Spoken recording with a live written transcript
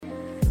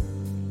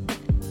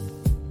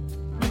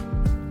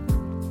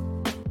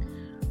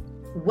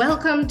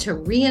Welcome to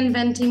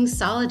Reinventing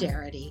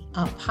Solidarity,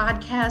 a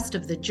podcast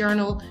of the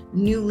journal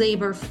New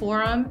Labor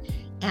Forum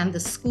and the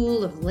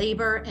School of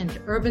Labor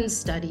and Urban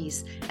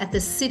Studies at the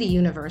City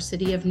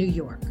University of New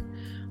York.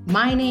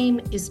 My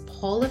name is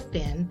Paula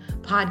Finn,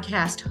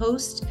 podcast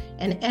host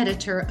and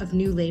editor of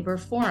New Labor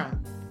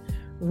Forum.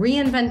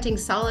 Reinventing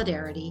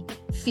Solidarity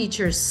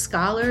features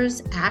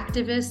scholars,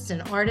 activists,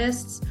 and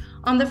artists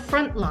on the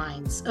front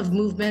lines of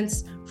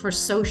movements for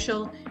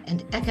social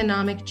and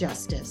economic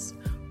justice.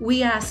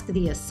 We ask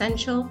the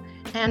essential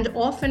and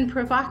often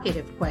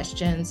provocative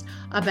questions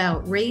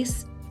about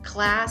race,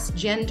 class,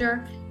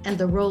 gender, and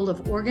the role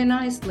of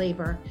organized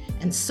labor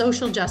and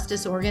social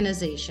justice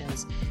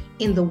organizations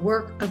in the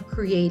work of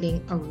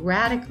creating a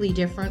radically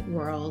different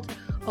world,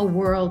 a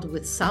world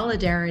with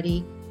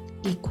solidarity,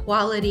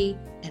 equality,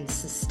 and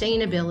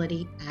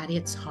sustainability at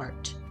its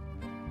heart.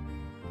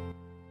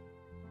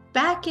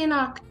 Back in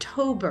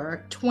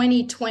October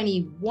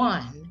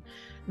 2021,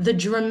 the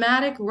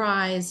dramatic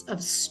rise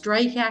of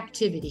strike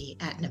activity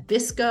at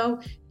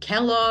Nabisco,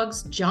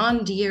 Kellogg's,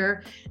 John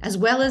Deere, as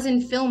well as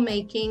in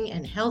filmmaking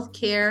and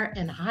healthcare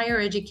and higher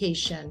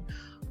education,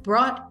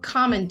 brought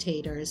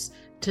commentators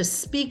to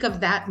speak of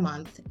that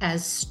month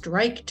as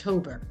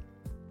Striketober.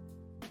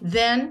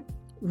 Then,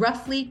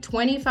 roughly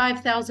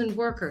 25,000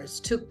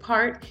 workers took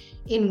part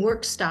in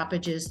work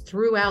stoppages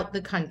throughout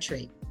the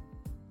country.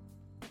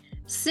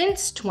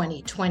 Since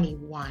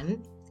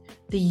 2021,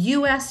 the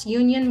U.S.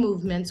 union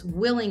movement's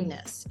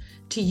willingness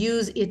to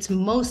use its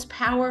most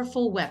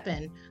powerful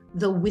weapon,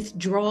 the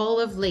withdrawal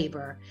of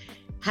labor,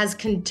 has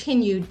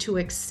continued to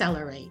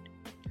accelerate.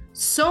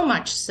 So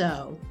much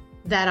so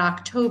that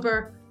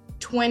October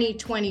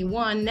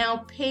 2021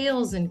 now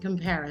pales in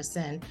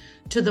comparison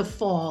to the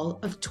fall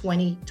of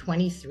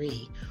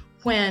 2023,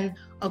 when,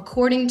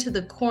 according to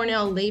the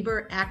Cornell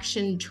Labor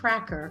Action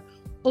Tracker,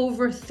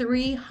 over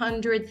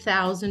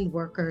 300,000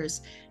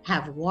 workers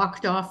have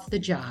walked off the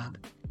job.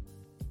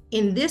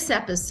 In this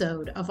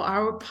episode of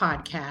our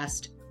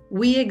podcast,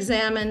 we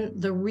examine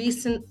the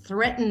recent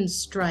threatened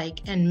strike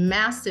and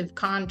massive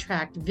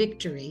contract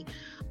victory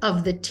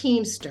of the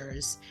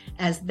Teamsters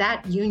as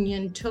that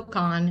union took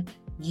on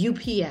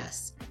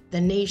UPS, the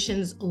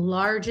nation's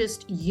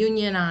largest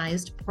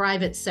unionized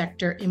private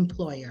sector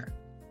employer.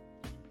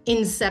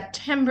 In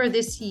September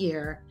this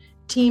year,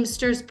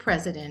 Teamsters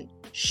President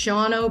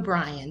Sean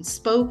O'Brien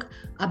spoke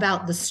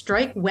about the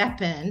strike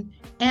weapon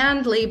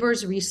and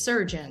labor's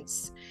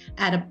resurgence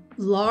at a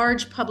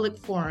large public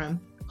forum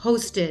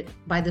hosted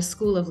by the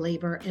School of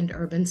Labor and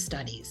Urban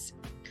Studies.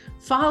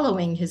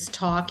 Following his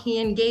talk,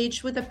 he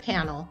engaged with a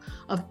panel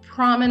of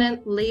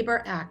prominent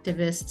labor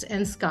activists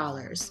and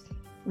scholars.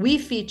 We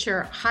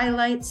feature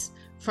highlights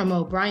from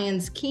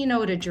O'Brien's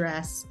keynote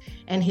address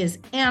and his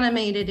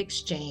animated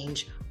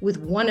exchange with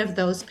one of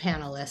those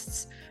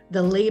panelists,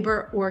 the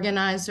labor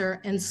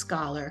organizer and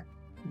scholar,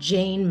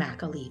 Jane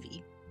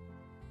McAlevey.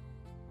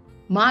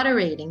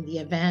 Moderating the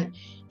event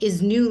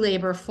is New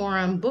Labor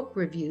Forum Book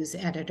Reviews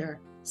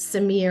editor,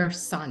 Samir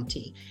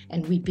Santi,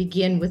 and we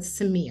begin with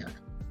Samir.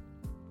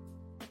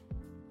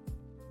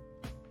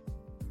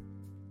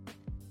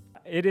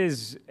 It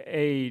is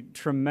a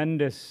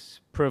tremendous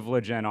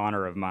privilege and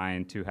honor of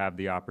mine to have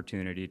the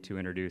opportunity to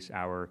introduce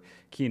our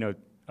keynote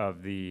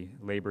of the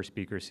Labor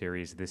Speaker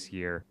Series this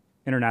year,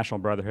 International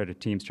Brotherhood of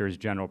Teamsters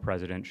General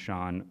President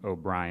Sean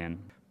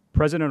O'Brien.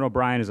 President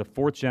O'Brien is a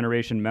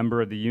fourth-generation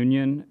member of the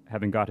union,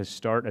 having got his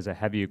start as a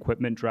heavy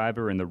equipment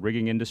driver in the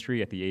rigging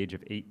industry at the age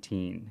of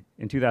 18.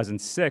 In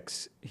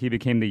 2006, he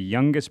became the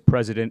youngest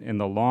president in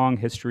the long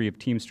history of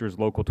Teamsters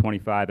Local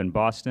 25 in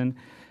Boston,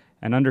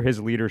 and under his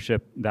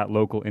leadership, that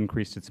local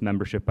increased its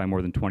membership by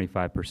more than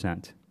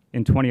 25%.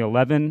 In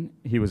 2011,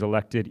 he was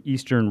elected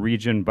Eastern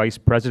Region Vice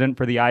President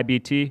for the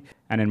IBT,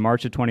 and in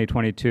March of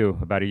 2022,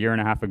 about a year and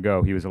a half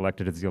ago, he was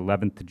elected as the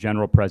 11th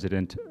General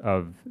President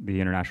of the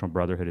International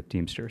Brotherhood of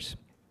Teamsters.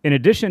 In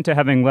addition to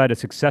having led a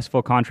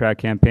successful contract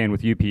campaign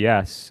with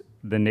UPS,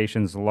 the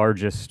nation's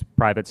largest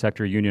private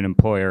sector union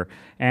employer,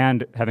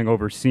 and having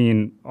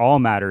overseen all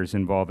matters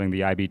involving the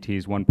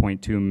IBT's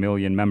 1.2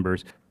 million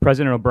members,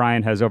 President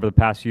O'Brien has over the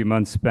past few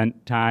months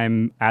spent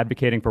time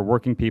advocating for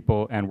working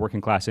people and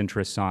working class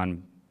interests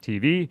on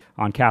TV,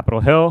 on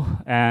Capitol Hill,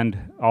 and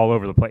all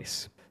over the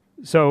place.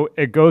 So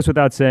it goes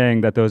without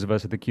saying that those of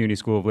us at the CUNY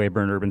School of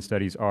Labor and Urban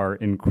Studies are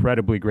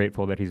incredibly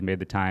grateful that he's made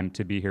the time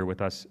to be here with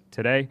us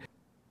today,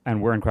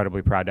 and we're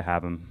incredibly proud to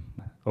have him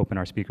open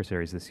our speaker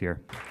series this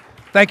year.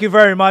 Thank you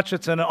very much.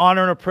 It's an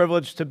honor and a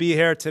privilege to be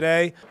here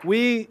today.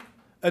 We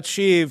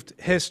achieved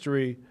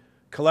history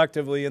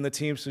collectively in the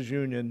Teamsters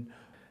Union,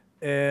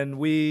 and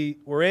we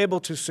were able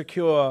to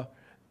secure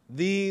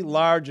the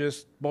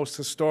largest, most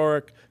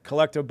historic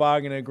collective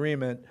bargaining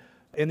agreement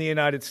in the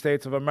United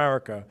States of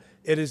America.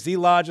 It is the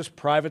largest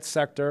private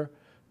sector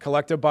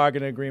collective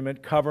bargaining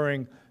agreement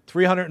covering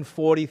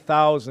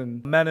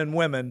 340,000 men and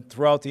women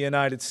throughout the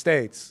United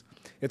States.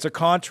 It's a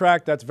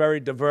contract that's very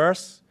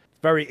diverse,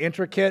 very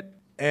intricate,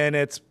 and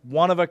it's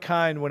one of a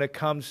kind when it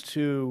comes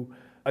to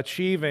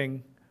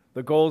achieving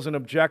the goals and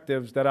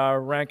objectives that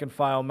our rank and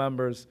file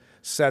members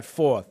set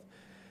forth.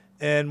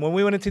 And when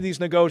we went into these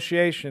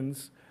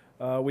negotiations,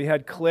 we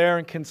had clear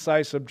and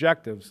concise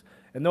objectives.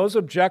 And those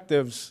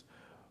objectives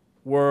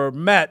were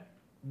met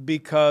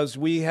because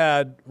we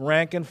had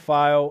rank and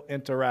file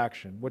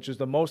interaction, which is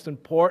the most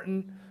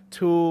important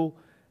tool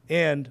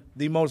and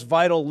the most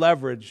vital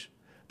leverage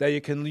that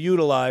you can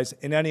utilize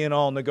in any and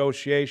all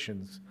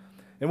negotiations.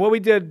 And what we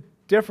did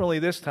differently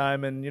this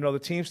time, and the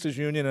Teamsters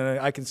Union, and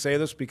I can say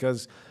this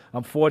because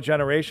I'm 4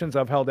 generations,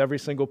 I've held every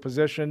single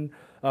position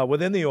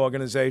within the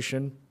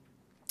organization.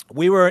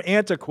 We were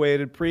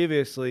antiquated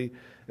previously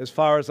as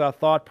far as our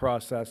thought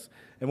process,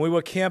 and we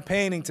were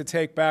campaigning to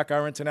take back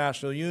our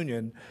international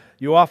union.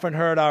 You often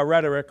heard our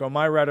rhetoric, or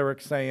my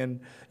rhetoric, saying,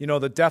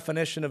 the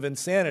definition of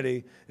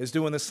insanity is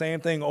doing the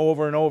same thing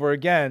over and over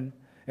again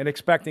and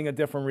expecting a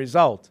different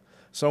result.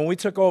 So when we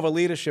took over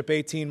leadership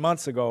 18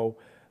 months ago,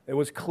 it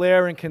was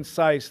clear and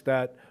concise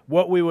that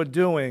what we were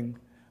doing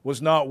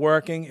was not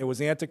working, it was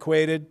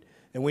antiquated,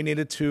 and we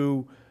needed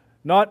to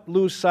not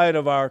lose sight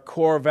of our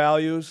core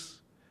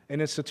values and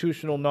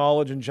institutional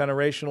knowledge and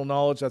generational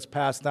knowledge that's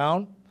passed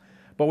down,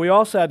 but we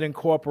also had to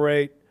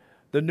incorporate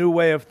the new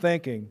way of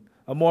thinking,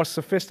 a more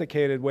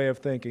sophisticated way of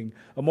thinking,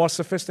 a more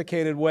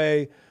sophisticated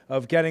way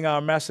of getting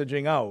our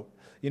messaging out.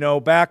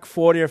 Back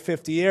 40 or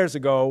 50 years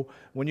ago,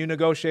 when you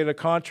negotiated a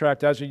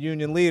contract as a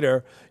union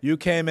leader, you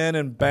came in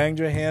and banged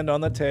your hand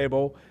on the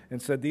table and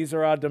said, these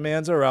are our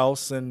demands or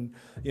else, and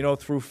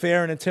through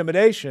fear and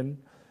intimidation,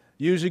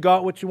 you usually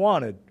got what you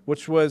wanted,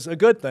 which was a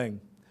good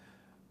thing.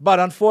 But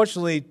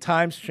unfortunately,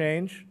 times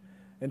change,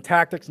 and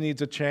tactics need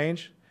to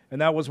change, and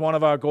that was one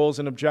of our goals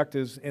and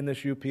objectives in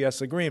this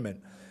UPS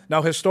agreement.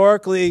 Now,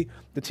 historically,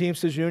 the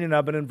Teamsters Union,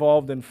 I've been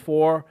involved in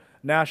 4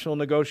 national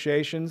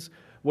negotiations,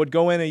 would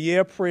go in a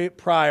year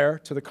prior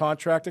to the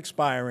contract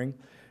expiring.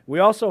 We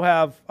also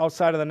have,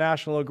 outside of the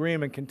national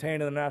agreement,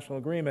 contained in the national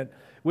agreement,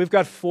 we've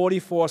got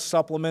 44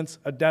 supplements,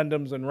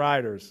 addendums, and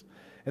riders.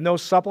 And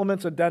those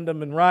supplements,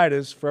 addendum, and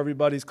riders, for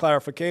everybody's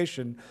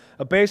clarification,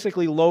 are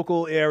basically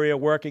local area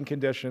working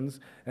conditions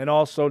and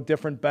also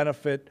different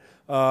benefit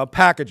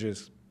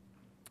packages.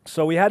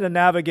 So we had to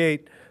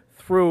navigate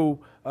through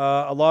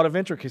a lot of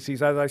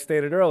intricacies, as I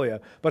stated earlier.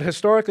 But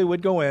historically,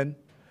 we'd go in,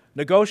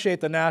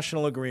 negotiate the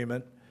national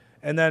agreement,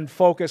 and then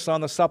focus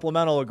on the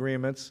supplemental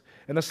agreements.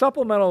 And the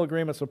supplemental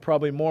agreements are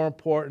probably more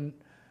important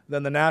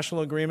than the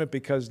national agreement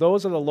because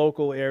those are the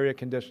local area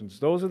conditions.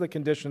 Those are the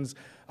conditions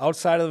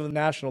outside of the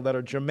national that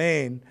are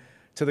germane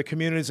to the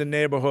communities and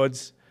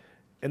neighborhoods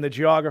and the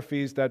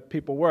geographies that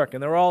people work.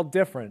 And they're all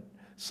different.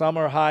 Some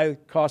are high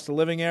cost of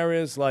living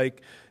areas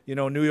like,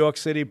 New York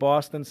City,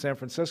 Boston, San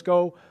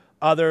Francisco.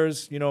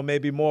 Others,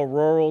 maybe more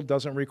rural,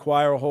 doesn't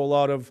require a whole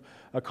lot of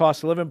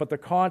cost of living, but the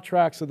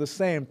contracts are the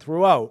same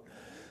throughout.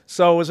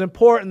 So it was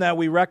important that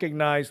we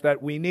recognize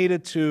that we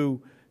needed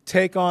to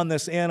take on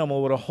this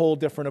animal with a whole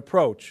different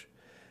approach.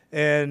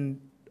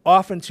 And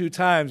often 2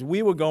 times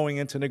we were going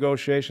into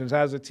negotiations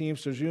as a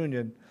Teamsters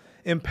Union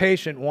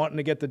impatient, wanting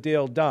to get the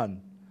deal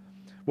done.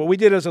 What we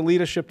did as a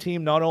leadership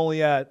team, not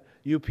only at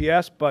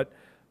UPS, but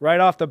right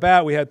off the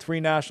bat, we had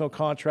 3 national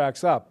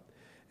contracts up.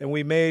 And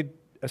we made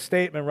a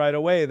statement right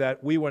away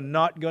that we were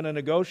not going to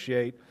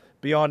negotiate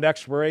beyond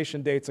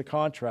expiration dates of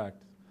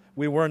contract.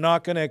 We were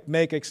not going to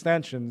make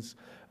extensions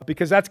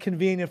because that's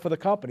convenient for the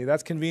company.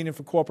 That's convenient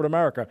for corporate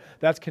America.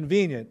 That's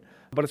convenient.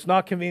 But it's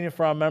not convenient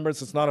for our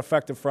members. It's not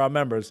effective for our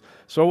members.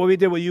 So what we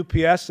did with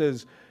UPS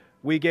is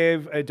we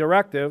gave a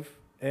directive.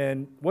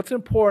 And what's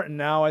important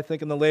now, I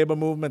think, in the labor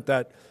movement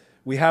that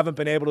we haven't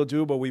been able to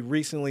do, but we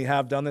recently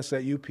have done this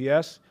at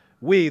UPS,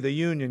 we, the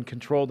union,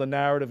 control the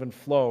narrative and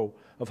flow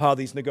of how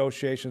these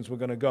negotiations were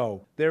going to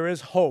go. There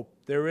is hope.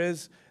 There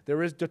is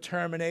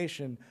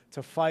determination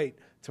to fight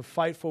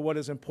for what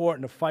is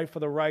important, to fight for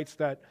the rights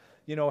that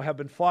have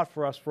been fought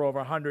for us for over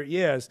 100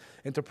 years,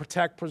 and to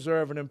protect,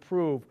 preserve, and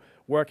improve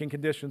working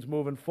conditions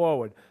moving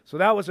forward. So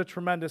that was a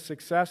tremendous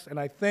success, and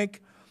I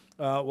think,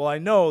 I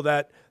know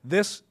that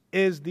this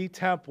is the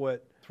template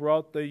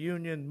throughout the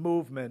union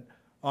movement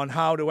on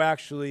how to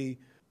actually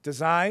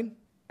design,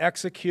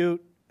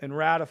 execute, and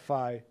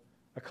ratify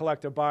a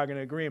collective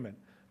bargaining agreement.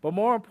 But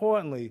more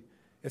importantly,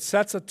 it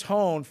sets a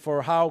tone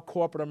for how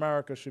corporate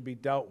America should be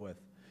dealt with.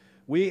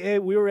 We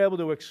were able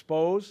to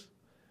expose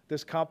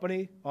this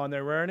company on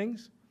their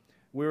earnings.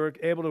 We were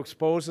able to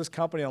expose this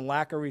company on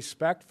lack of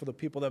respect for the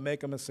people that make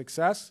them a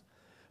success.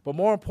 But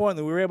more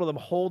importantly, we were able to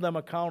hold them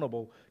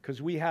accountable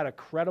because we had a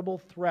credible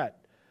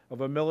threat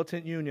of a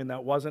militant union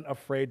that wasn't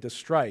afraid to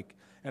strike.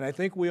 And I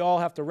think we all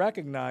have to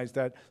recognize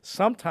that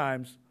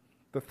sometimes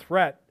the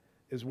threat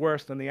is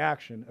worse than the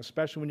action,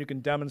 especially when you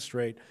can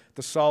demonstrate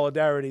the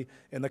solidarity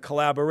and the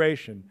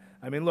collaboration.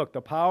 I mean, look,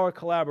 the power of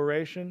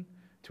collaboration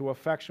to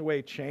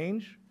effectuate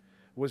change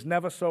was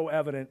never so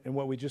evident in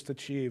what we just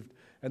achieved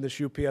in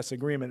this UPS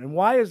agreement. And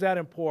why is that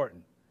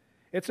important?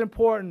 It's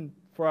important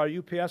for our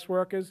UPS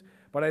workers,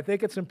 but I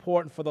think it's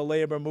important for the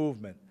labor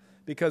movement.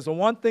 Because the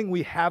one thing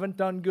we haven't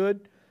done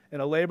good in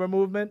a labor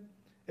movement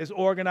is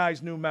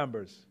organize new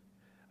members.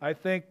 I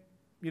think,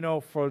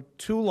 for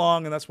too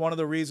long, and that's one of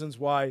the reasons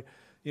why,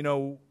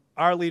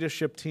 our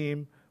leadership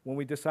team when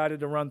we decided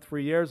to run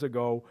 3 years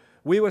ago,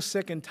 we were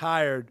sick and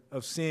tired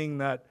of seeing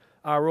that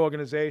our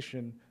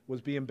organization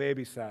was being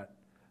babysat.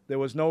 There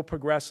was no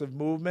progressive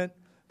movement,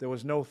 there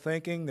was no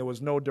thinking, there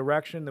was no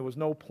direction, there was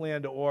no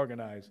plan to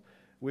organize.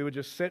 We were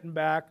just sitting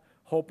back,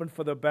 hoping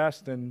for the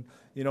best and,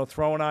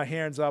 throwing our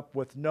hands up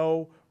with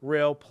no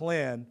real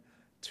plan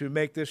to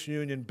make this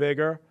union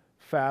bigger,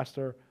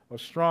 faster, or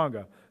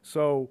stronger.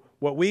 So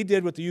what we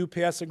did with the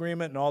UPS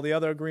agreement and all the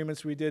other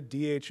agreements we did,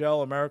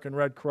 DHL, American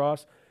Red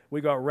Cross, we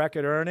got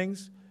record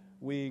earnings,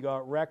 we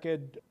got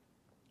record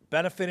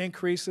benefit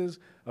increases,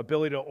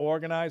 ability to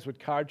organize with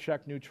card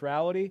check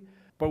neutrality.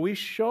 But we've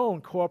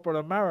shown corporate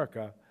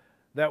America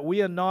that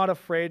we are not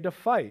afraid to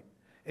fight.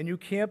 And you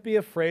can't be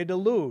afraid to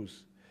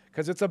lose,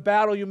 because it's a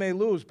battle you may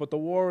lose, but the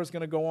war is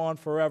going to go on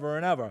forever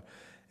and ever.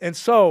 And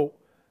so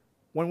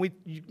when we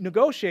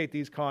negotiate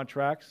these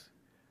contracts,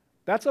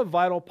 that's a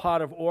vital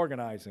part of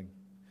organizing.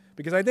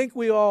 Because I think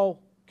we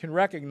all can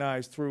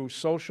recognize through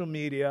social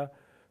media,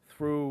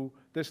 through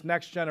this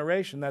next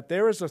generation, that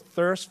there is a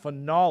thirst for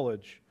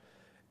knowledge.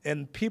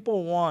 And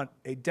people want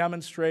a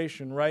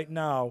demonstration right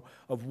now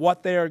of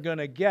what they are going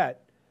to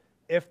get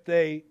if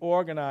they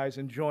organize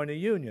and join a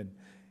union.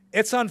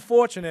 It's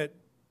unfortunate,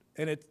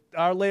 and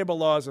our labor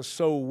laws are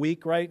so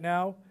weak right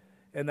now,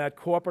 and that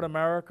corporate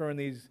America and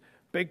these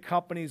big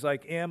companies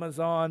like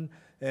Amazon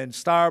and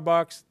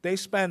Starbucks, they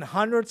spend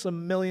hundreds of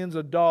millions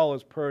of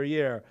dollars per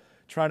year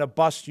trying to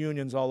bust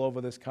unions all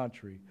over this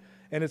country.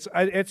 And it's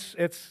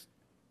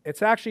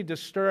actually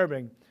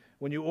disturbing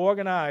when you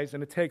organize,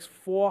 and it takes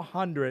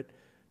 400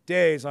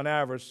 days on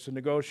average to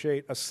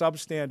negotiate a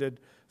substandard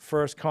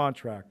first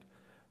contract.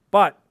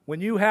 But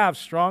when you have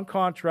strong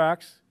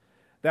contracts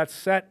that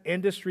set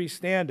industry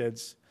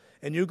standards,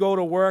 and you go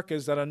to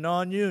workers that are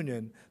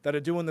non-union, that are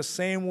doing the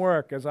same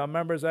work as our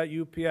members at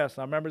UPS,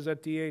 our members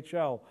at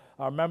DHL,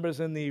 our members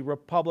in the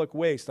Republic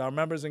Waste, our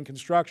members in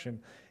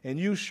construction, and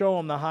you show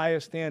them the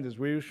highest standards,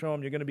 where you show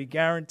them you're going to be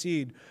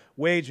guaranteed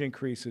wage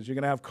increases, you're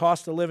going to have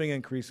cost of living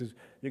increases,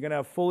 you're going to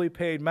have fully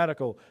paid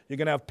medical, you're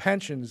going to have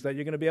pensions that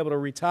you're going to be able to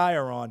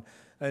retire on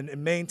and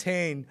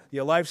maintain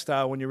your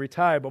lifestyle when you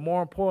retire, but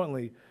more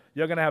importantly,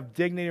 you're going to have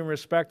dignity and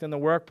respect in the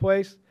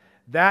workplace.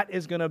 That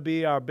is going to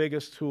be our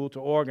biggest tool to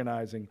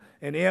organizing.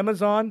 And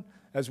Amazon,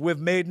 as we've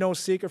made no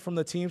secret from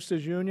the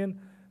Teamsters Union,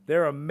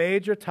 they're a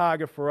major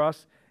target for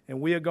us, and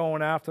we are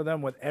going after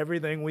them with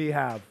everything we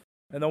have.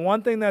 And the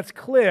one thing that's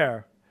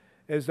clear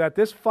is that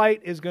this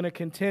fight is going to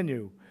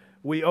continue.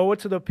 We owe it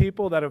to the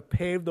people that have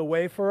paved the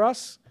way for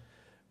us.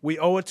 We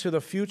owe it to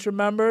the future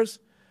members,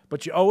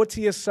 but you owe it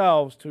to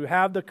yourselves to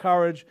have the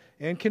courage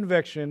and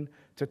conviction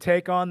to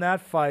take on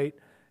that fight.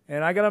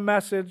 And I got a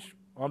message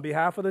on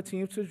behalf of the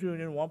Teamsters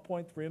Union,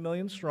 1.3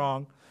 million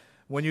strong.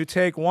 When you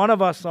take one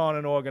of us on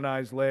in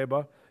organized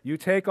labor, you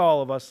take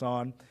all of us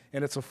on,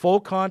 and it's a full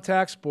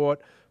contact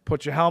sport.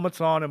 Put your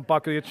helmets on and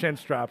buckle your chin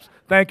straps.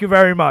 Thank you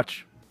very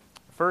much.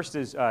 First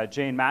is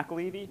Jane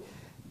McAlevey.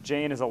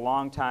 Jane is a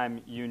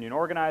longtime union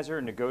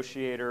organizer,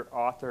 negotiator,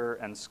 author,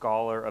 and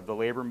scholar of the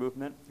labor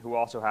movement, who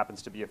also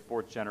happens to be a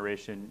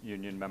fourth-generation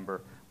union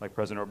member like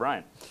President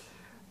O'Brien.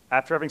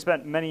 After having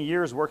spent many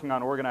years working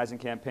on organizing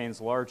campaigns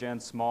large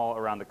and small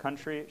around the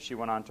country, she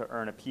went on to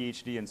earn a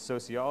PhD in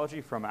sociology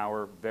from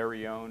our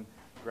very own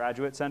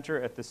graduate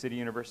center at the City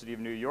University of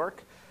New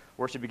York,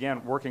 where she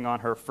began working on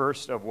her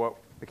first of what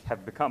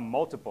have become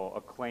multiple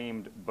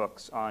acclaimed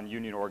books on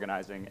union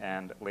organizing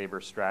and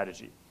labor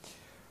strategy.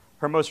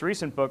 Her most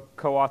recent book,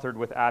 co-authored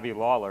with Abby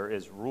Lawler,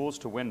 is Rules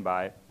to Win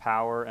By: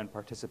 Power and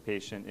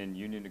Participation in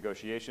Union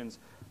Negotiations,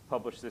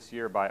 published this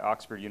year by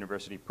Oxford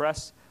University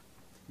Press.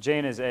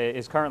 Jane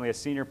is currently a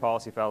senior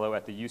policy fellow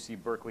at the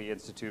UC Berkeley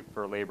Institute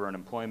for Labor and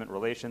Employment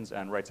Relations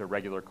and writes a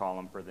regular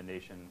column for The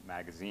Nation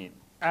magazine.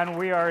 And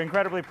we are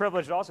incredibly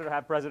privileged also to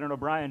have President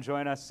O'Brien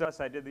join us.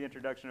 I did the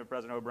introduction of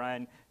President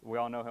O'Brien. We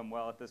all know him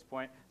well at this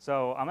point.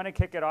 So I'm going to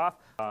kick it off.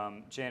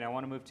 Jane, I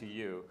want to move to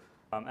you.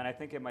 And I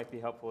think it might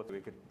be helpful if we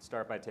could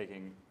start by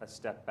taking a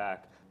step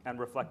back and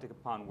reflecting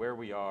upon where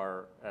we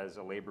are as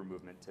a labor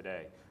movement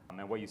today,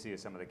 and what you see as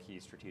some of the key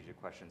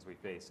strategic questions we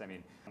face. I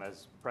mean,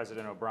 as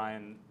President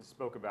O'Brien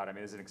spoke about, I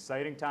mean, it's an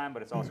exciting time,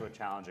 but it's also a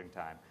challenging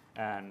time.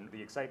 And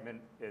the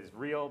excitement is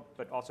real,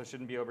 but also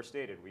shouldn't be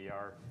overstated. We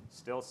are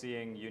still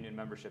seeing union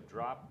membership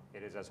drop.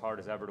 It is as hard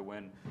as ever to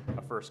win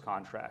a first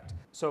contract.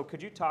 So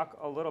could you talk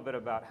a little bit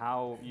about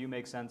how you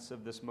make sense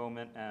of this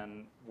moment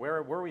and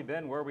where we've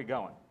been, where are we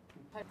going?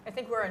 I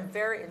think we're in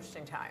very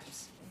interesting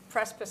times.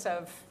 Precipice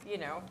of,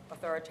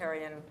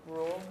 authoritarian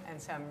rule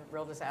and some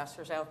real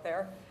disasters out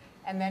there.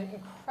 And then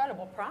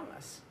incredible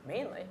promise,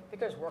 mainly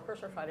because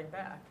workers are fighting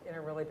back in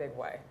a really big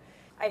way.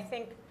 I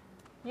think,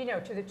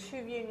 to the two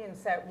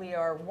unions that we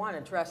are, one,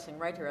 addressing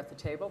right here at the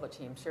table, the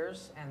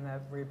Teamsters and the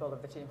rebuild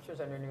of the Teamsters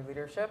under new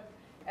leadership,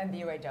 and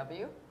the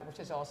UAW, which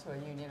is also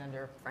a union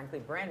under, frankly,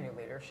 brand new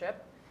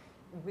leadership,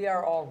 we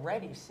are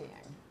already seeing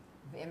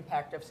the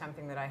impact of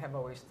something that I have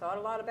always thought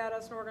a lot about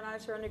as an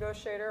organizer and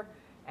negotiator,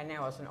 and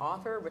now as an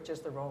author, which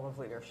is the role of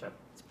leadership.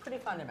 It's pretty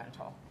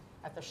fundamental.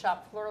 at the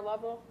shop floor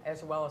level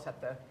as well as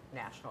at the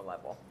national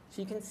level.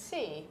 So you can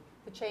see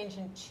the change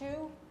in 2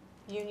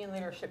 union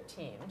leadership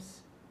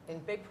teams in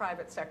big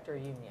private sector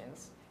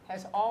unions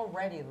has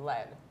already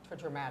led to a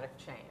dramatic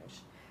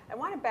change. I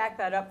want to back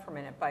that up for a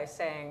minute by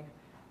saying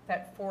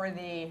that for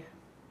the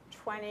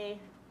 20,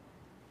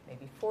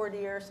 maybe 40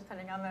 years,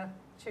 depending on the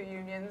 2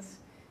 unions,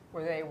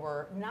 where they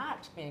were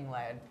not being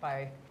led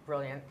by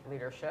brilliant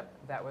leadership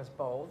that was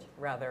bold,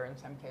 rather in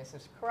some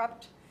cases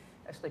corrupt,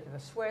 asleep at the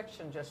switch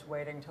and just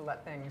waiting to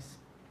let things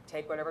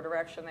take whatever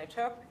direction they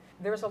took,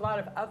 there was a lot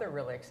of other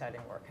really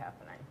exciting work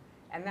happening.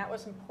 And that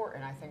was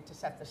important, I think, to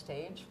set the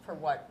stage for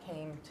what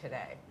came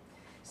today.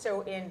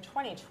 So in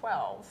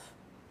 2012,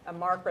 a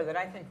marker that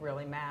I think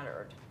really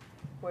mattered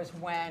was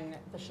when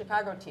the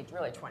Chicago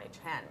really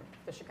 2010,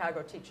 the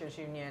Chicago Teachers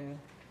Union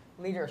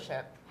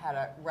leadership had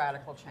a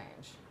radical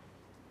change.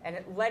 And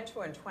it led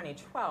to, in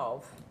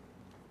 2012,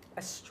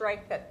 a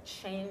strike that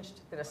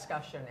changed the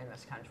discussion in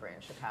this country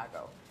in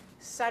Chicago.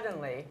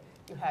 Suddenly,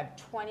 you had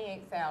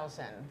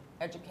 28,000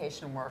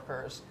 education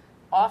workers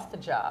off the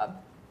job,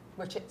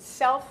 which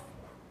itself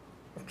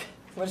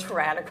was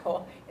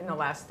radical in the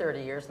last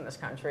 30 years in this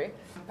country.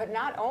 But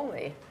not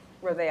only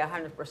were they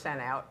 100%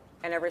 out,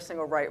 and every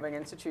single right-wing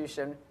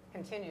institution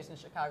continues in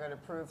Chicago to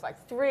prove,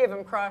 like 3 of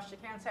them crossed, you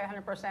can't say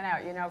 100%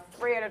 out, you know,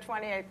 3 out of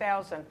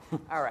 28,000.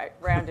 All right,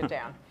 round it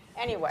down.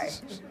 Anyway,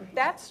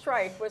 that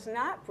strike was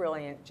not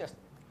brilliant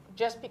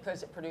just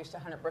because it produced a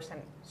 100%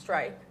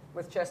 strike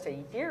with just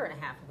a year and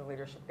a half of the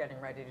leadership getting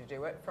ready to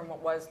do it from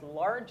what was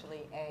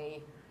largely a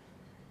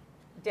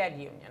dead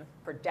union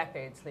for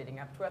decades leading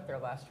up to it. Their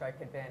last strike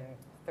had been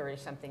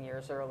 30-something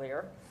years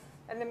earlier.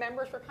 And the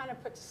members were kind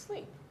of put to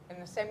sleep in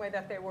the same way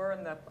that they were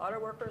in the auto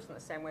workers, in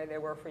the same way they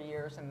were for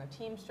years in the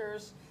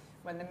Teamsters,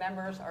 when the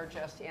members are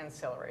just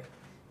ancillary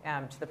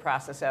to the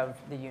process of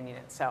the union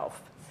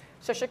itself.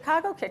 So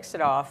Chicago kicks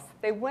it off.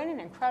 They win an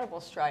incredible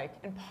strike,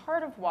 and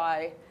part of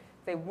why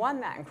they won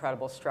that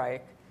incredible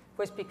strike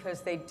was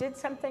because they did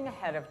something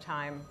ahead of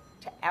time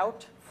to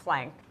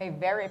outflank a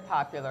very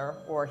popular,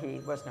 or he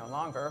was no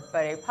longer,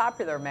 but a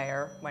popular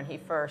mayor when he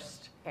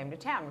first came to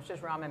town, which is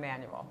Rahm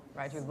Emanuel,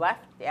 right, who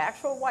left the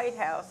actual White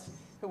House,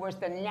 who was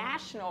the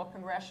national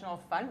congressional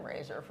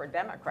fundraiser for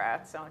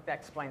Democrats, so that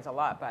explains a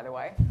lot, by the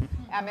way,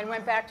 and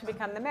went back to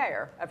become the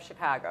mayor of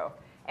Chicago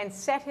and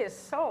set his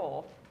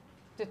sole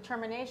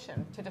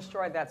determination to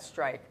destroy that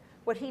strike.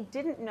 What he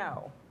didn't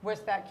know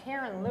was that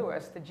Karen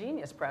Lewis, the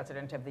genius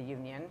president of the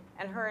union,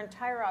 and her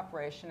entire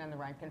operation and the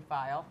rank and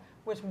file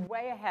was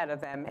way ahead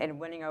of them in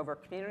winning over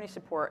community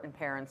support and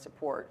parent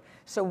support.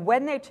 So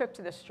when they took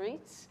to the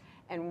streets,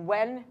 and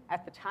when,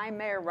 at the time,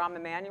 Mayor Rahm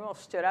Emanuel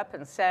stood up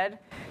and said,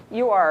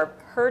 you are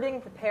hurting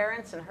the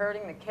parents and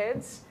hurting the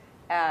kids,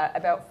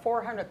 about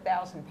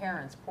 400,000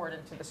 parents poured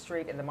into the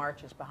street in the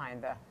marches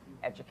behind the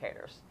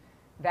educators.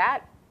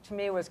 That, to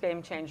me, was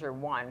game changer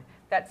 1.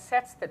 That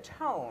sets the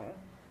tone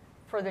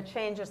for the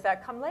changes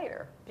that come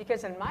later.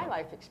 Because in my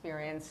life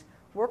experience,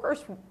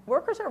 workers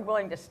are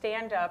willing to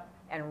stand up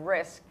and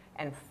risk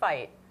and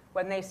fight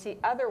when they see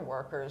other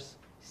workers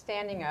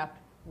standing up,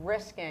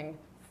 risking,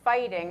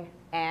 fighting,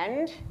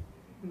 and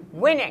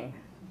winning.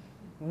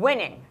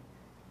 Winning.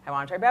 I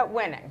want to talk about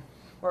winning.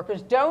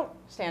 Workers don't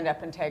stand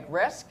up and take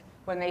risk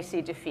when they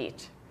see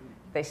defeat.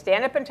 They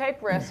stand up and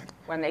take risk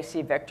when they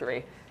see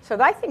victory. So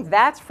I think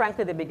that's,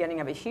 frankly, the beginning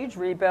of a huge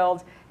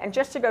rebuild. And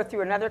just to go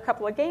through another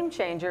couple of game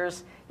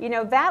changers, you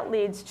know, that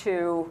leads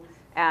to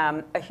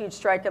a huge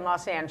strike in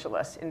Los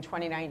Angeles in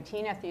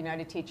 2019 at the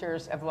United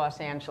Teachers of Los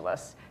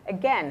Angeles.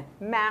 Again,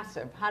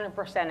 massive,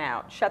 100%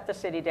 out, shut the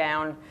city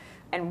down,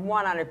 and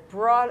won on a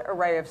broad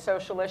array of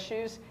social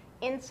issues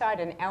inside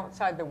and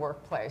outside the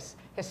workplace.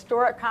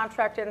 Historic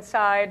contract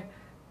inside,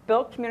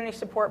 built community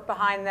support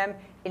behind them,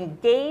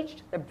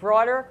 engaged the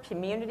broader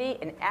community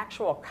in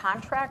actual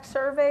contract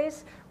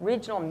surveys,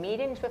 regional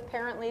meetings with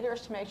parent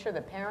leaders to make sure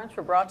that parents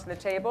were brought to the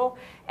table,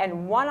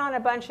 and won on a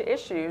bunch of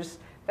issues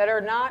that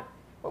are not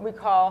what we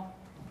call,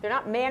 they're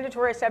not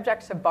mandatory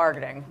subjects of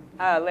bargaining.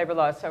 Labor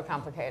law is so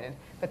complicated.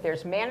 But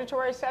there's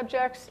mandatory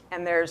subjects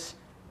and there's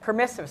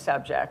permissive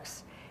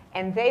subjects.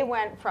 And they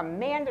went from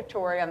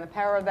mandatory on the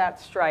power of that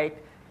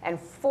strike and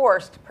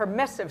forced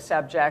permissive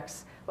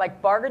subjects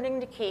like bargaining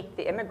to keep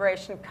the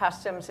Immigration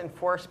Customs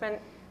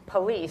Enforcement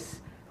police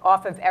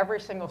off of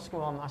every single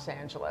school in Los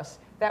Angeles.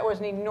 That was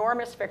an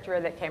enormous victory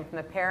that came from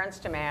the parents'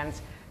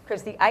 demands,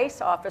 because the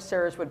ICE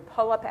officers would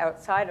pull up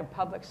outside of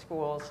public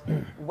schools,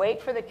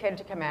 wait for the kid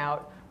to come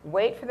out,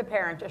 wait for the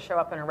parent to show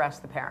up and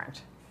arrest the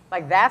parent.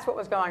 Like, that's what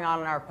was going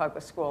on in our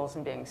public schools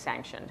and being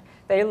sanctioned.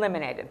 They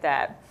eliminated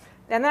that.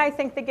 And then I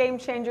think the game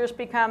changers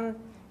become,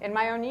 in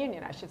my own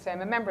union, I should say,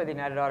 I'm a member of the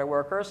United Auto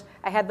Workers.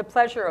 I had the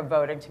pleasure of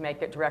voting to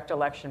make it direct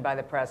election by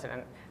the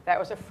president. That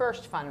was a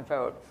first fun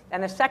vote.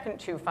 And the second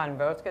 2 fun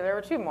votes, because there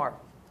were 2 more,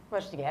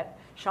 was to get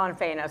Sean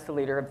Fain as the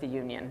leader of the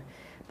union.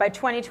 By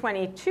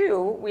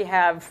 2022, we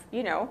have,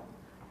 you know,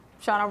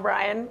 Sean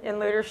O'Brien in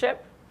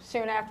leadership.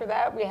 Soon after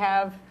that, we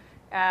have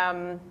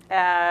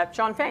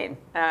Sean Fain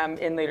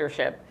in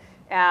leadership.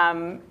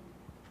 And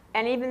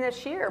even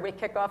this year, we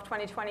kick off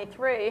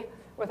 2023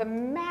 with a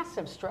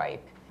massive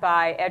strike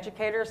by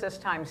educators, this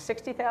time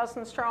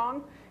 60,000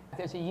 strong.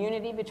 There's a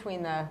unity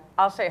between the,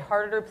 I'll say,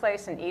 harder to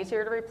replace and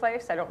easier to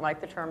replace. I don't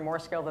like the term more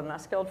skilled and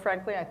less skilled,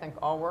 frankly. I think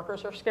all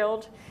workers are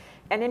skilled.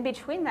 And in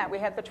between that, we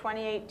had the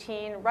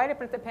 2018, right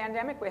up into the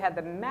pandemic, we had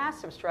the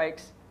massive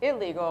strikes,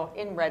 illegal,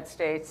 in red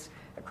states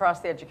across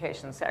the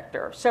education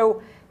sector.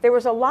 So there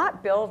was a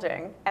lot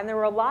building, and there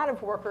were a lot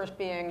of workers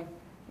being,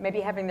 maybe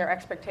having their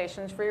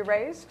expectations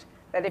re-raised,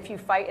 that if you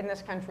fight in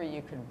this country,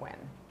 you could win.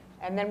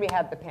 And then we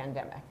had the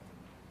pandemic.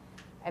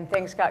 And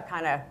things got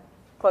kind of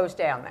closed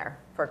down there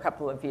for a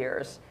couple of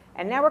years.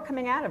 And now we're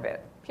coming out of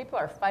it. People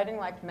are fighting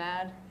like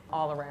mad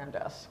all around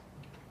us.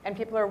 And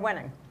people are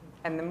winning.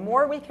 And the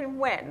more we can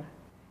win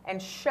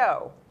and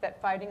show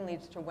that fighting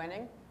leads to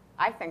winning,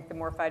 I think the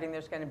more fighting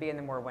there's going to be and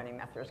the more winning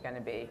that there's going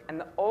to be. And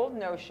the old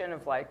notion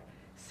of like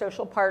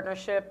social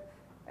partnership,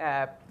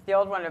 the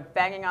old one of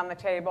banging on the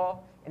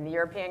table in the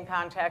European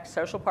context,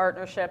 social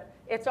partnership,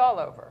 it's all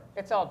over.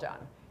 It's all done.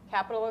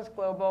 Capital is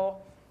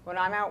global. When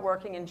I'm out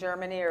working in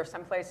Germany or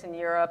someplace in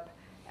Europe,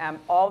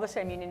 all the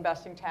same union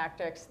busting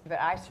tactics that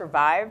I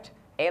survived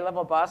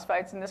A-level boss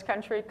fights in this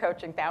country,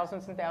 coaching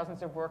thousands and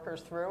thousands of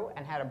workers through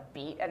and how to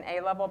beat an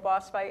A-level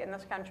boss fight in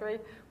this country,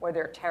 where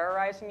they're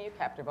terrorizing you,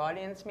 captive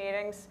audience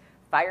meetings,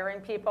 firing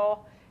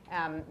people.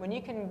 When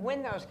you can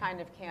win those kind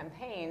of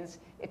campaigns,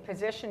 it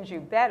positions you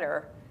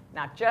better,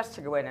 not just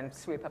to go in and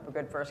sweep up a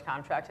good first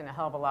contract in a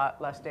hell of a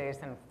lot less days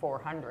than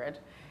 400.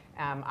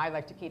 I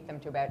like to keep them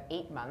to about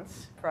 8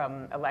 months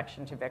from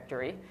election to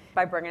victory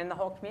by bringing in the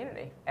whole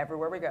community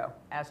everywhere we go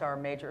as our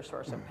major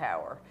source of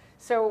power.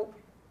 So,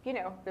 you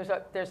know,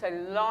 there's a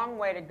long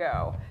way to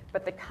go,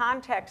 but the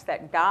context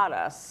that got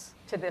us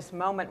to this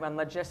moment when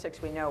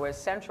logistics we know is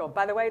central.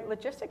 By the way,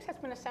 logistics has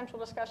been a central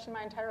discussion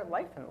my entire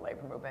life in the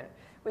labor movement.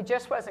 We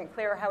just wasn't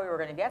clear how we were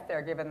going to get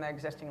there given the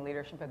existing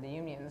leadership of the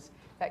unions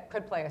that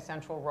could play a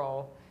central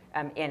role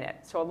in it.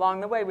 So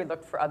along the way, we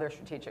looked for other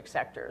strategic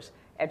sectors.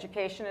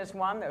 Education is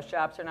one. Those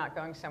jobs are not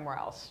going somewhere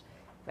else.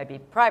 Maybe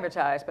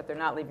privatized, but they're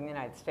not leaving the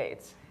United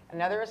States.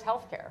 Another is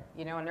healthcare.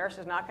 You know, a nurse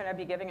is not going to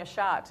be giving a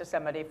shot to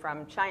somebody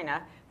from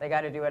China. They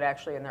got to do it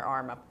actually in their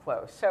arm up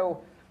close.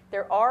 So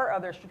there are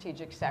other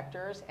strategic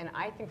sectors, and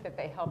I think that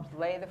they helped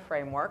lay the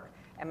framework.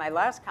 And my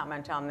last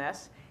comment on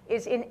this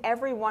is in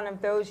every one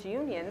of those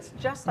unions,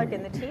 just like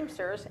in the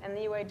Teamsters and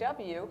the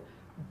UAW,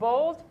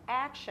 bold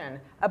action,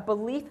 a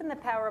belief in the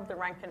power of the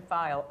rank and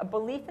file, a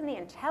belief in the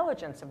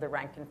intelligence of the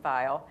rank and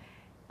file.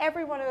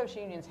 Every one of those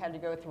unions had to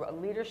go through a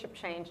leadership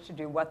change to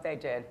do what they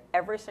did,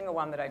 every single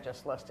one that I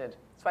just listed.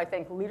 So I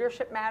think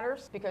leadership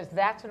matters because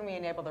that's when we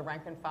enable the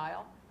rank and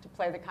file to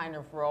play the kind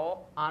of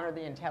role, honor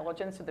the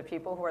intelligence of the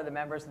people who are the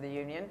members of the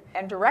union,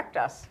 and direct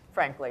us,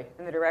 frankly,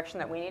 in the direction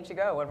that we need to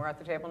go when we're at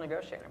the table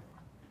negotiating.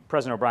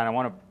 President O'Brien, I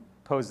want to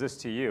pose this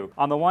to you.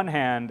 On the one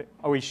hand,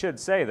 we should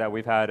say that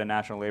we've had a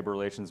National Labor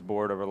Relations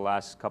Board over the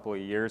last couple of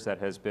years that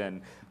has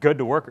been good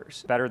to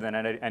workers, better than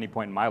at any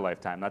point in my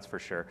lifetime, that's for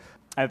sure.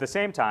 And at the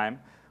same time,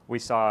 we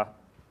saw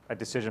a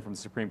decision from the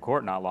Supreme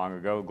Court not long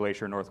ago,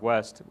 Glacier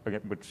Northwest,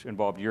 which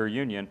involved your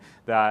union,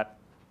 that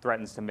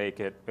threatens to make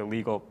it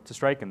illegal to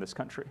strike in this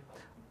country.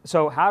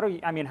 So how do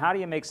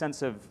you make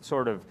sense of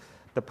sort of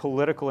the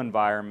political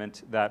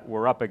environment that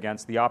we're up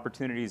against, the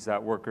opportunities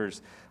that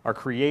workers are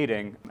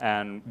creating,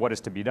 and what is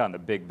to be done, the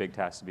big, big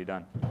task to be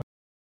done?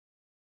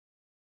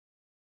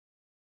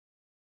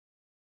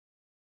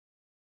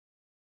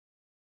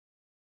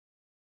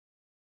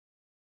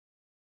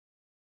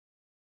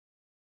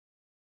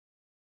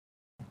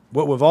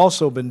 What we've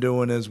also been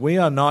doing is we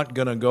are not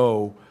going to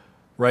go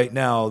right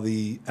now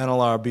the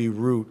NLRB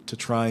route to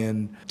try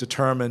and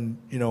determine,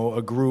 you know,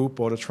 a group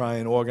or to try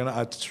and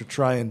organize, to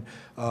try and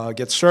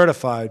get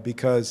certified,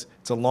 because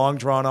it's a long,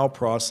 drawn-out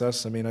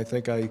process. I mean, I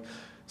think I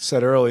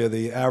said earlier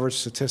the average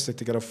statistic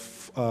to get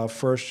a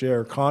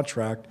first-year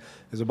contract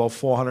is about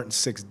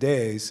 406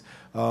 days.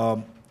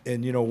 And,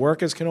 you know,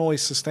 workers can only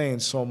sustain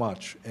so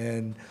much.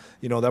 And,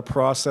 you know, that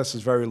process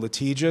is very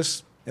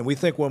litigious. And we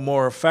think we're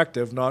more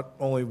effective, not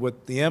only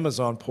with the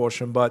Amazon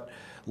portion, but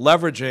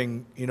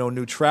leveraging, you know,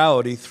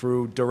 neutrality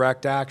through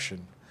direct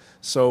action.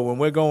 So when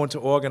we're going to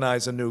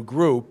organize a new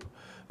group,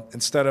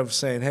 instead of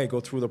saying, hey, go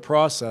through the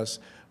process,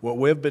 what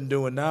we've been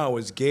doing now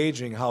is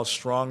gauging how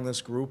strong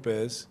this group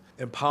is,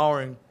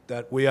 empowering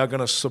that we are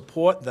going to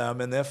support them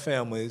and their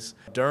families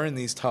during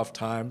these tough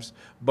times,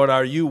 but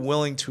are you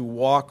willing to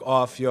walk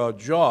off your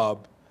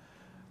job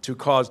to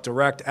cause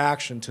direct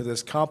action to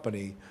this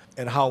company,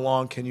 and how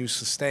long can you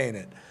sustain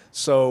it?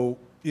 So,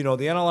 you know,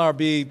 the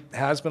NLRB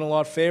has been a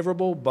lot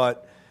favorable,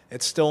 but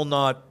it's still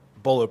not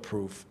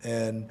bulletproof.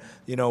 And,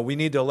 you know, we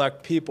need to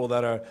elect people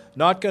that are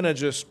not going to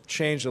just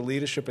change the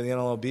leadership of the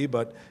NLRB,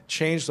 but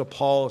change the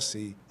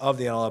policy of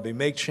the NLRB,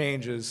 make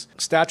changes,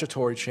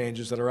 statutory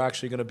changes that are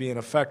actually going to be in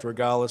effect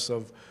regardless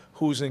of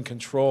who's in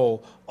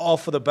control, all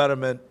for the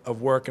betterment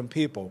of working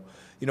people.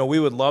 You know, we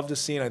would love to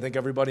see, and I think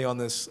everybody on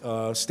this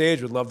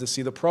stage would love to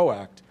see the PRO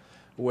Act,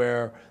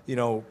 where, you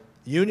know,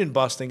 union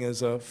busting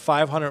is a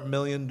 $500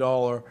 million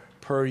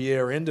per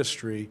year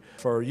industry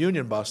for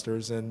union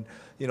busters. And,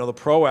 the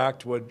PRO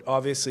Act would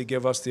obviously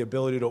give us the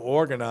ability to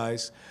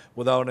organize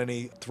without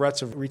any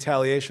threats of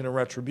retaliation and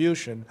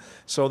retribution.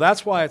 So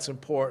that's why it's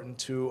important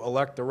to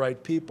elect the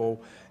right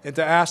people and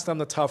to ask them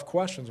the tough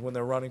questions when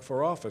they're running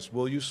for office.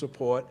 Will you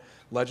support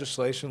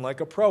legislation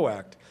like a PRO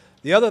Act?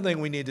 The other thing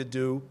we need to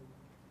do,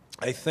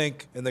 I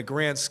think, in the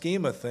grand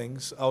scheme of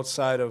things,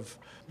 outside of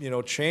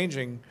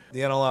changing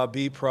the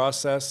NLRB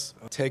process,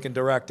 taking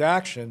direct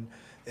action,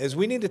 is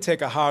we need to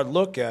take a hard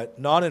look at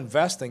not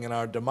investing in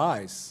our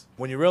demise.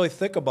 When you really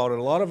think about it,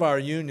 a lot of our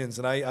unions,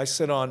 and I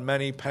sit on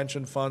many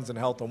pension funds and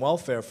health and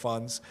welfare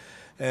funds,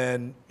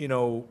 and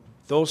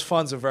those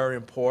funds are very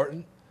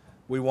important.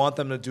 We want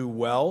them to do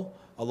well.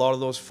 A lot of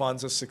those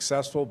funds are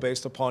successful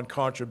based upon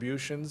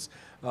contributions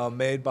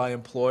made by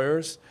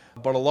employers,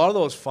 but a lot of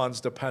those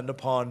funds depend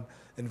upon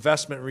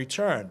investment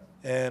return.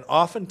 And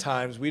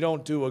oftentimes we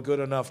don't do a good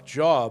enough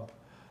job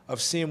of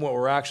seeing what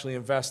we're actually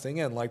investing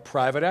in, like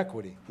private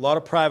equity. A lot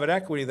of private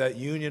equity that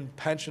union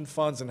pension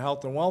funds and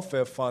health and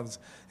welfare funds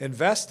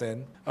invest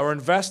in are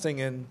investing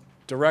in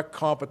direct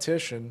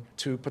competition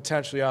to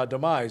potentially our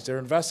demise. They're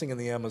investing in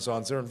the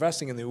Amazons, they're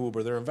investing in the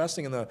Uber, they're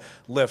investing in the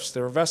Lyfts,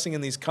 they're investing in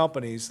these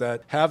companies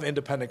that have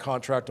independent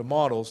contractor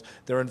models.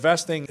 They're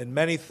investing in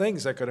many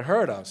things that could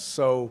hurt us.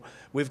 So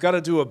we've got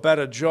to do a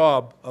better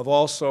job of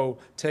also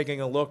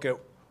taking a look at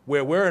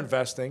where we're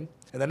investing.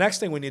 And the next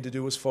thing we need to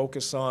do is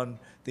focus on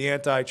the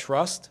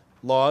antitrust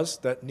laws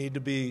that need to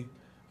be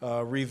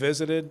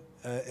revisited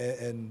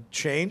and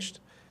changed,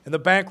 and the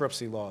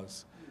bankruptcy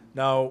laws.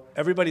 Now,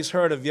 everybody's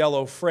heard of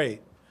Yellow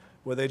Freight,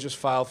 where they just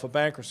filed for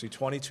bankruptcy,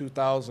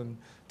 22,000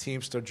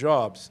 Teamster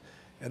jobs,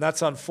 and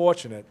that's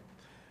unfortunate.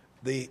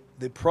 The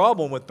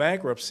problem with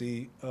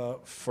bankruptcy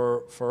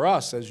for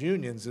us as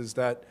unions is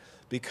that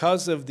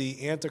because of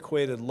the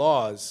antiquated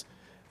laws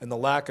and the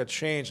lack of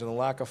change and the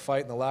lack of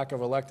fight and the lack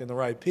of electing the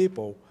right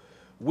people,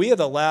 we are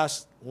the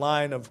last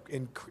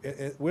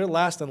we're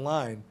last in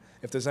line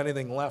if there's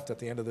anything left at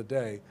the end of the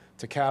day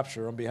to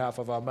capture on behalf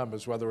of our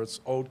members, whether it's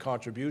owed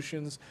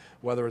contributions,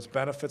 whether it's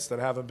benefits that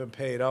haven't been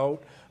paid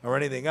out, or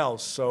anything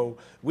else. So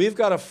we've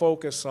got to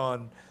focus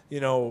on,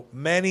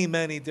 many,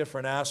 many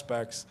different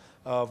aspects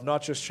of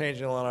not just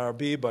changing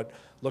NLRB, but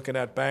looking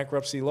at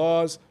bankruptcy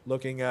laws,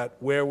 looking at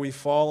where we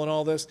fall in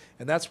all this.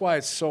 And that's why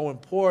it's so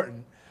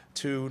important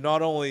to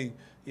not only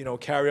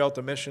carry out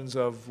the missions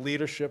of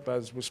leadership,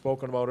 as was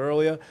spoken about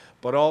earlier,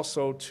 but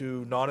also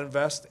to not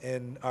invest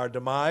in our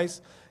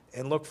demise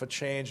and look for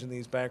change in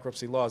these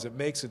bankruptcy laws. It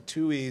makes it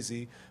too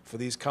easy for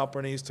these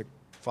companies to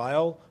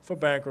file for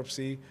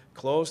bankruptcy,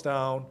 close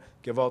down,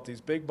 give out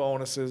these big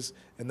bonuses,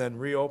 and then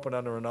reopen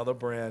under another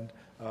brand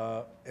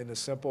in a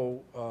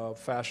simple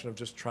fashion of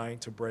just trying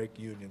to break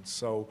unions.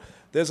 So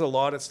there's a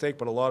lot at stake,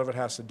 but a lot of it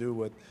has to do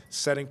with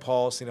setting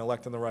policy and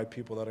electing the right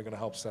people that are going to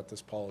help set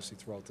this policy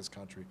throughout this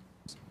country.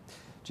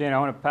 Jane, I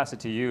want to pass it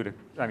to you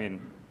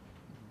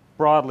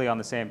broadly on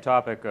the same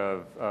topic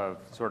of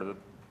sort of the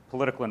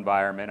political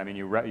environment.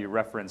 You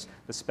referenced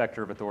the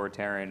specter of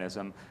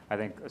authoritarianism. I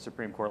think a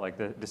Supreme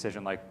Court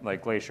decision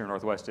like Glacier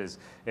Northwest is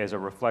a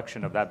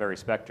reflection of that very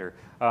specter.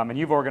 And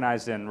you've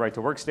organized in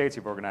right-to-work states,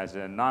 you've organized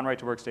in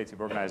non-right-to-work states,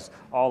 you've organized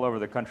all over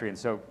the country. And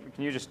so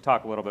can you just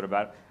talk a little bit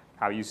about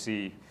how you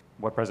see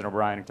what President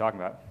O'Brien is talking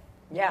about?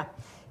 Yeah.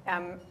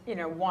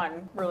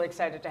 One, really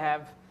excited to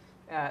have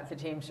the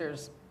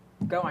Teamsters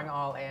going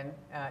all in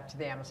to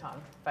the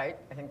Amazon fight.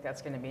 I think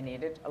that's going to be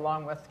needed,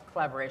 along with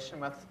collaboration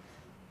with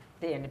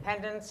the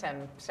independents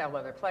and several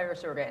other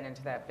players who are getting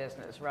into that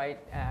business, right?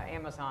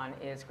 Amazon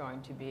is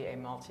going to be a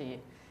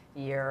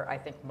multi-year, I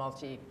think,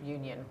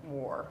 multi-union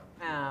war.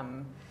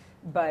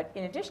 But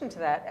in addition to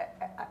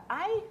that,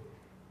 I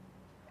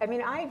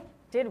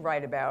did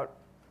write about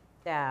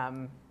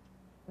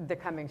the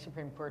coming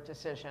Supreme Court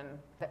decision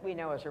that we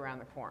know is around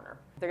the corner.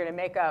 They're going to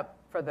make up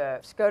for the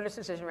SCOTUS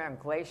decision around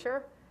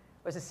Glacier.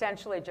 Was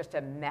essentially just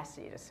a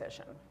messy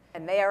decision.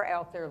 And they are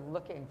out there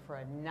looking for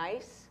a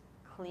nice,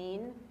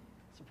 clean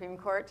Supreme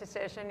Court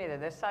decision, either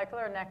this cycle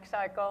or next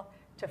cycle,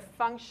 to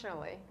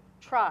functionally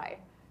try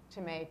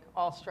to make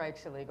all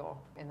strikes illegal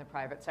in the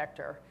private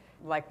sector,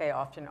 like they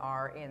often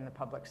are in the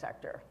public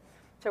sector.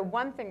 So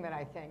one thing that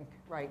I think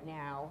right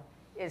now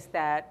is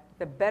that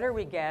the better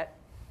we get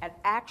at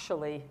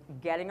actually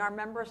getting our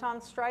members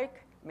on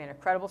strike, a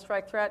credible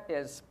strike threat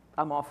is,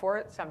 I'm all for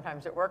it.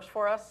 Sometimes it works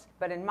for us.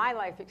 But in my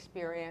life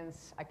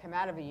experience, I come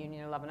out of a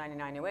union in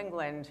 1199 New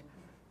England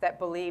that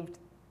believed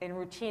in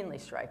routinely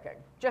striking,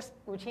 just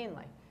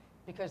routinely,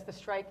 because the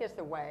strike is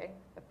the way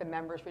that the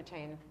members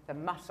retain the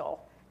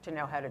muscle to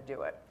know how to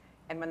do it.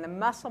 And when the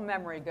muscle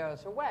memory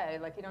goes away,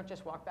 you don't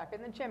just walk back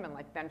in the gym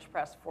and bench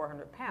press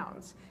 400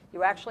 pounds.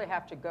 You actually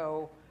have to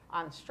go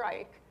on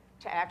strike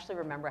to actually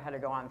remember how to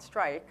go on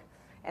strike.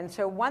 And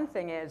so one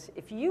thing is,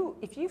 if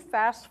you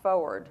fast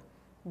forward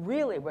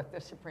really with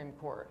the Supreme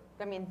Court,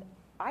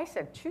 I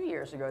said 2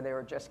 years ago they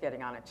were just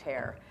getting on a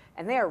tear,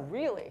 and they are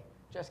really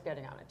just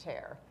getting on a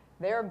tear.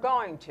 They're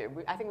going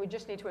to, I think we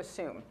just need to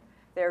assume,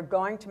 they're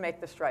going to make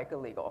the strike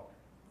illegal.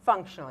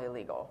 functionally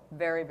legal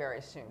very,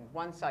 very soon,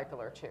 one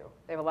cycle or two.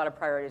 They have a lot of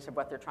priorities of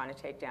what they're trying to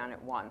take down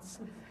at once.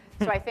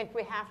 So I think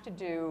we have to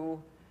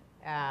do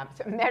a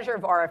measure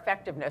of our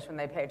effectiveness when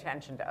they pay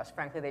attention to us.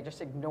 Frankly, they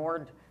just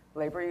ignored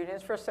labor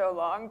unions for so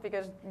long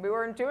because we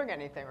weren't doing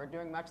anything or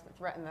doing much to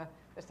threaten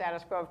the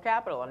status quo of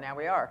capital, and now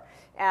we are.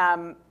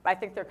 I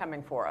think they're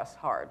coming for us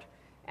hard.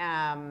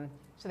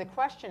 So the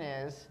question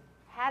is,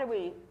 how do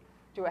we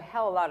do a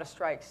hell of a lot of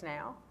strikes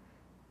now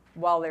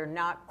while they're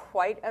not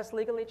quite as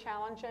legally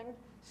challenging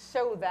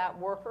so that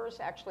workers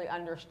actually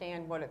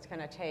understand what it's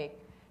going to take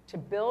to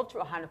build to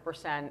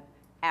 100%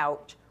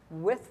 out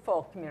with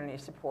full community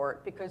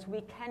support, because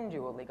we can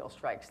do illegal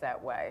strikes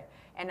that way.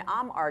 And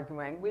I'm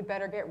arguing we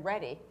better get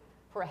ready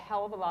for a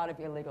hell of a lot of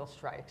illegal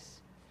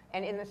strikes.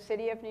 And in the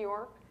city of New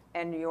York,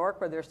 and New York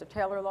where there's the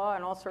Taylor law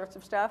and all sorts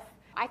of stuff,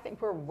 I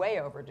think we're way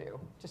overdue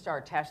to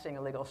start testing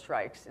illegal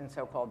strikes in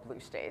so-called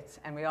blue states,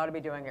 and we ought to be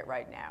doing it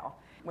right now.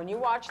 When you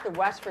watch the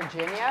West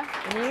Virginia,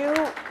 I mean,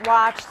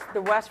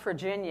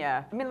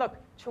 look,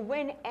 to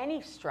win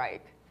any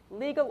strike,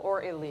 legal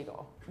or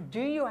illegal,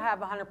 do you have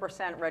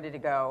 100% ready to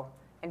go,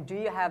 and do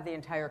you have the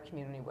entire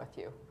community with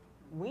you?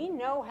 We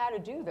know how to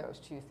do those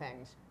two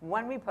things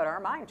when we put our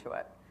mind to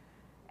it.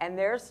 And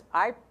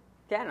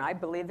I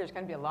believe there's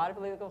going to be a lot of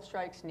illegal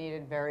strikes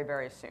needed very,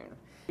 very soon,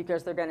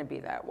 because they're going to be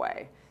that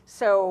way.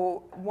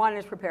 So one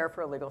is prepare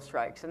for illegal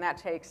strikes, and that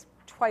takes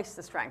twice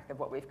the strength of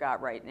what we've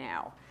got right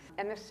now.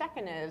 And the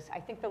second is, I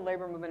think the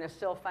labor movement is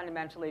still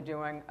fundamentally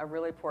doing a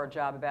really poor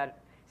job about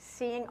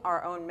seeing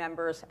our own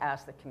members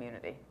as the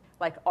community.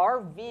 Like,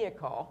 our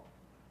vehicle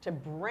to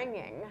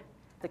bringing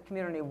the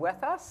community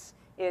with us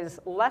is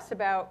less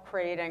about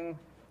creating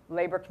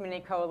labor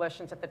community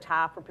coalitions at the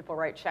top where people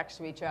write checks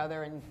to each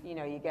other, and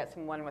you get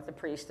someone with a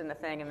priest and the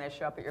thing, and they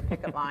show up at your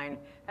picket line.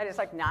 That is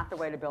not the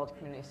way to build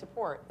community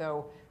support,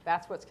 though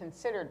that's what's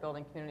considered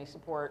building community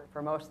support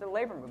for most of the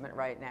labor movement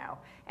right now.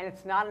 And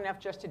it's not enough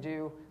just to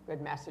do good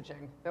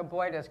messaging, though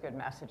boy does good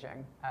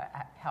messaging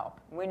help.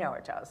 We know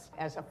it does,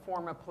 as a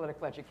form of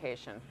political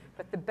education.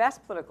 But the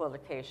best political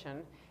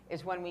education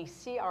is when we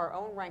see our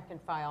own rank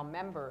and file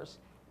members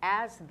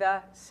as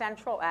the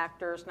central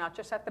actors, not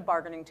just at the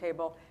bargaining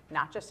table,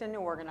 not just in new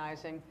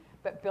organizing,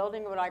 but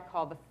building what I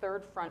call the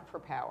third front for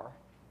power,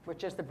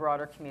 which is the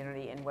broader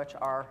community in which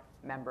our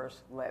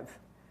members live.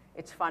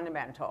 It's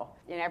fundamental.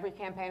 In every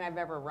campaign I've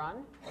ever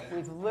run,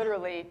 we've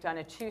literally done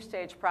a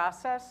two-stage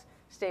process.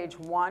 Stage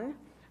one,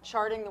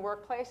 charting the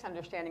workplace,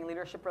 understanding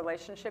leadership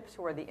relationships,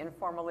 who are the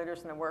informal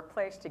leaders in the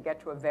workplace, to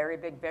get to a very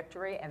big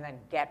victory and then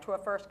get to a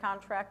first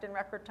contract in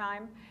record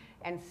time.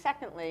 And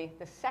secondly,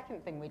 the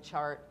second thing we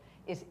chart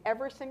is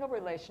every single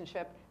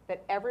relationship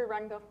that every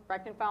rank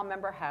and file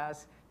member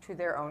has to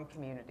their own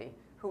community.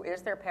 Who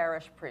is their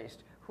parish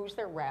priest? Who's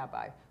their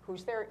rabbi?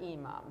 Who's their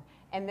imam?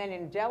 And then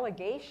in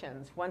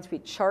delegations, once we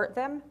chart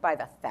them by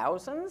the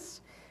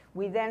thousands,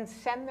 we then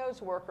send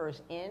those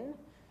workers in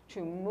to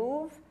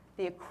move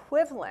the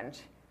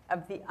equivalent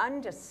of the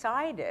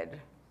undecided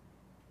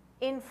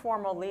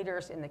informal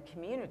leaders in the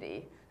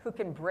community who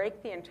can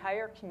break the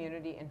entire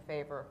community in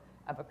favor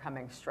of a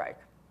coming strike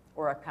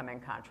or a coming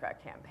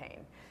contract campaign.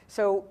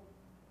 So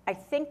I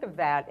think of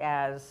that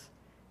as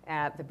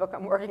the book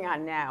I'm working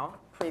on now,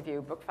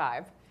 preview, book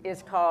 5,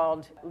 is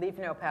called Leave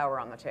No Power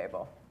on the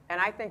Table. And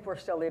I think we're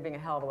still leaving a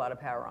hell of a lot of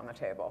power on the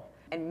table.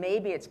 And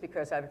maybe it's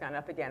because I've gone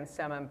up against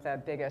some of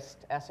the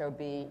biggest SOB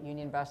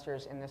union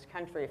busters in this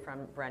country,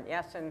 from Brent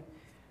Yessen.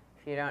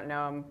 If you don't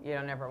know him, you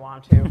don't ever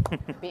want to.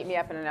 Beat me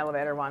up in an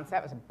elevator once.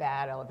 That was a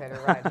bad elevator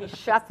ride. He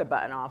shut the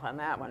button off on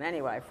that one.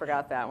 Anyway,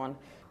 forgot that one.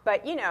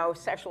 But,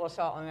 sexual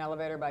assault in an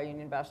elevator by a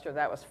union buster,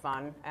 that was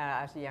fun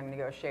as a young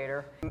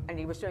negotiator. And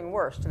he was doing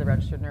worse to the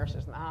registered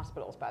nurses in the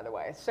hospitals, by the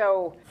way.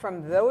 So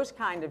from those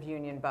kind of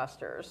union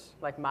busters,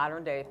 like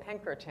modern day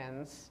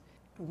Pinkertons,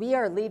 we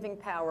are leaving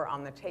power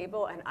on the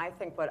table. And I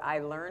think what I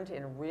learned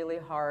in really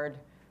hard,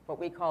 what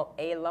we call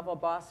A-level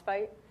boss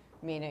fight,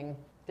 meaning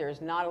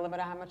there's not a limit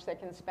on how much they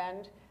can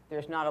spend.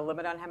 There's not a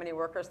limit on how many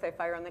workers they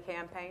fire in the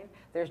campaign.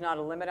 There's not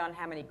a limit on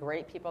how many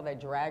great people they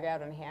drag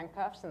out in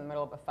handcuffs in the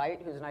middle of a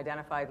fight who's an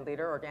identified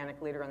leader,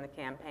 organic leader in the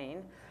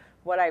campaign.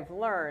 What I've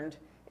learned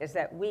is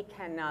that we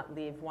cannot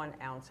leave 1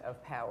 ounce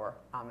of power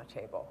on the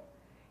table.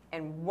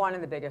 And one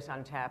of the biggest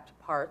untapped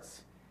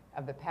parts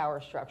of the power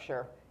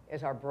structure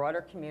is our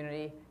broader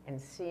community, and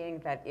seeing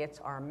that it's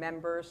our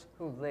members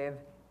who live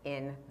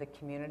in the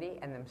community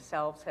and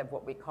themselves have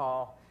what we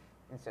call,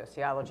 in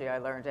sociology I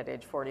learned at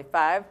age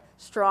 45,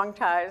 strong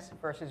ties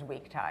versus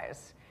weak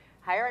ties.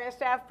 Hiring a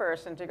staff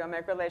person to go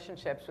make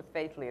relationships with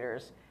faith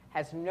leaders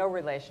has no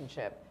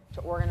relationship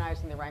to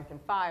organizing the rank and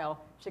file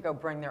to go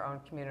bring their own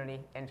community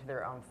into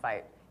their own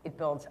fight. It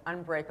builds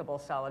unbreakable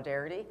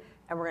solidarity,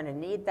 and we're going to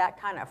need that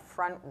kind of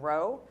front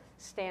row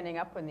standing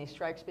up when these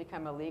strikes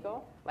become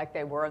illegal, like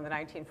they were in the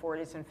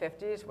 1940s and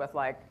 50s with,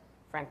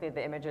 frankly,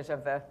 the images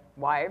of the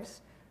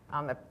wives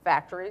on the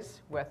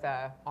factories with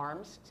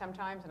arms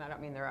sometimes, and I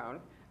don't mean their own,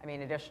 I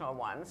mean additional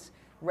ones,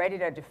 ready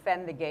to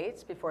defend the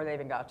gates before they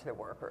even got to the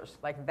workers.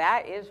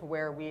 That is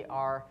where we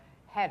are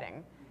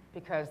heading.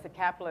 because the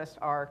capitalists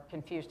are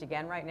confused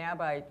again right now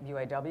by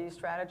UAW's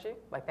strategy.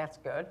 Like, that's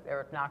good.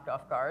 They're knocked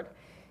off guard.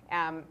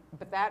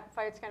 But that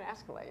fight's going to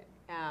escalate.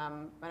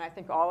 And I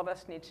think all of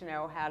us need to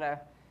know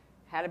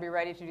how to be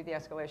ready to do the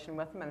escalation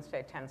with them and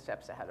stay 10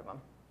 steps ahead of them.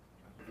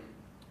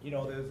 You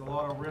know, there's a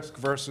lot of risk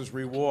versus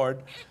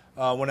reward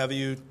whenever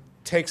you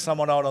take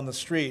someone out on the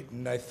street.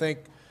 And I think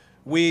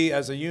we,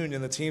 as a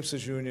union, the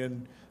Teamsters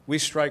Union, we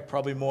strike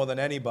probably more than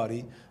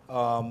anybody,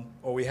 or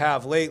we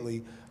have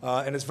lately.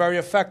 And it's very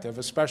effective,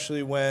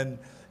 especially when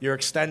you're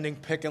extending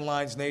picket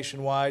lines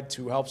nationwide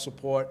to help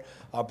support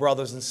our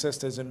brothers and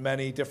sisters in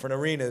many different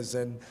arenas.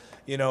 And,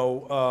 you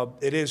know,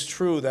 it is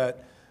true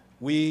that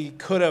we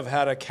could have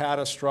had a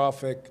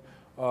catastrophic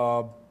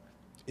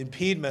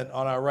impediment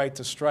on our right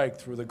to strike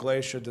through the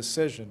Glacier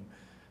decision.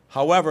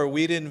 However,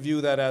 we didn't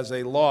view that as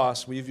a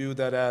loss. We viewed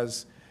that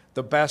as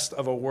the best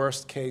of a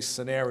worst-case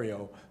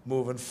scenario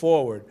moving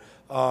forward.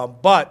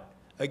 But,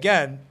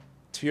 again,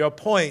 to your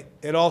point,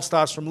 it all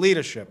starts from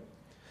leadership.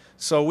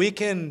 So we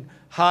can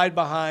hide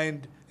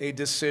behind a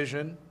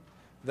decision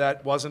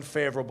that wasn't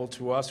favorable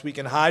to us. We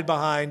can hide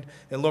behind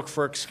and look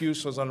for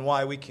excuses on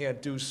why we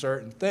can't do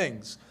certain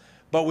things.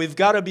 But we've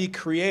got to be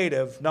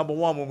creative. Number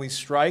one, when we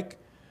strike,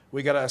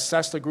 we got to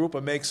assess the group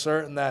and make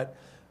certain that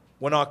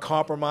we're not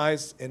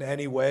compromised in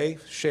any way,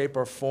 shape,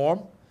 or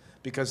form,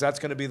 because that's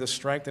going to be the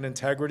strength and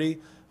integrity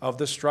of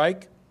the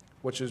strike,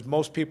 which is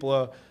most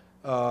people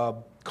are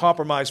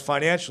compromised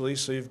financially,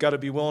 so you've got to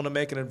be willing to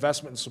make an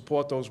investment and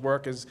support those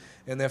workers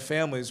and their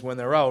families when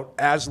they're out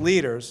as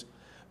leaders.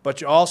 But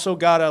you also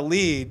got to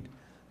lead,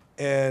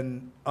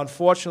 and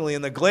unfortunately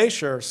in the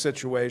Glacier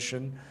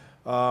situation,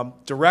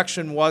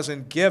 direction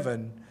wasn't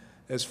given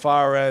as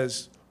far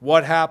as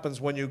what happens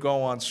when you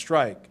go on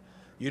strike.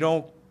 You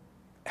don't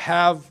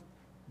have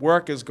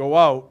workers go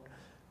out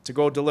to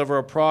go deliver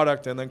a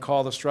product and then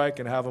call the strike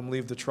and have them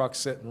leave the truck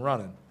sitting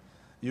running.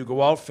 You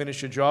go out,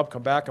 finish your job,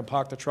 come back and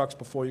park the trucks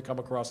before you come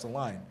across the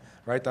line,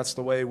 right? That's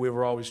the way we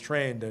were always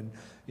trained. And,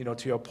 you know,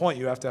 to your point,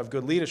 you have to have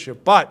good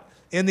leadership. But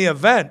in the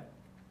event,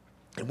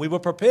 and we were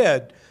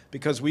prepared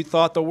because we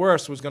thought the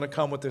worst was going to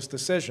come with this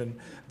decision,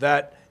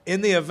 that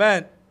in the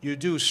event you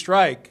do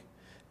strike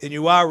and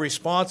you are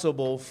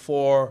responsible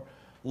for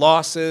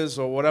losses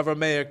or whatever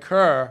may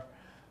occur,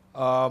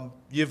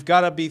 you've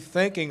got to be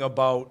thinking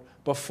about,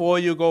 before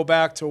you go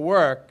back to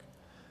work,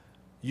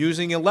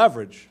 using your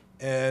leverage.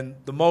 And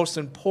the most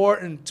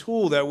important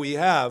tool that we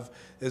have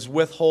is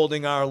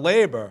withholding our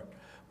labor.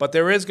 But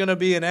there is going to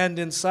be an end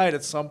in sight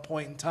at some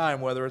point in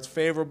time, whether it's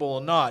favorable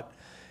or not.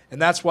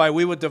 And that's why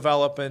we were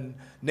developing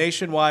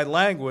nationwide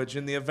language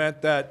in the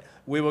event that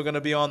we were going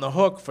to be on the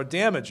hook for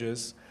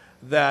damages,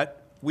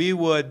 that we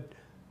would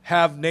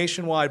have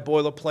nationwide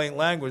boilerplate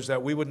language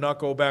that we would not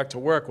go back to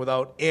work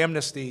without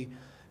amnesty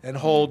and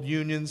hold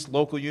unions,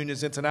 local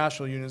unions,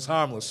 international unions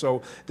harmless.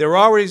 So there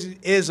always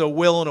is a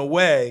will and a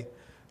way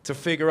to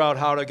figure out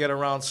how to get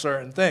around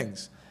certain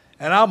things.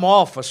 And I'm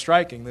all for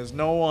striking. There's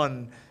no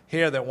one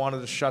here that wanted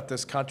to shut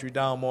this country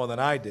down more than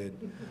I did.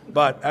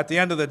 But at the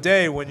end of the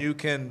day, when you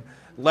can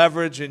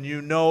leverage and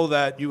you know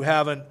that you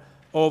haven't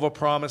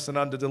overpromised and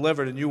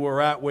underdelivered and you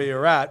were at where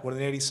you're at with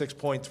an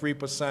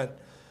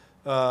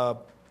 86.3%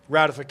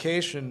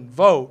 ratification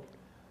vote,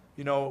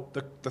 you know,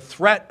 the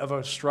threat of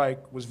a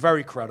strike was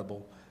very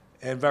credible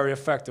and very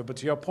effective. But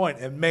to your point,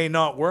 it may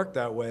not work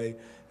that way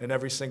in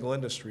every single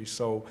industry.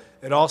 So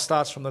it all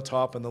starts from the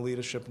top, and the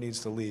leadership needs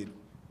to lead.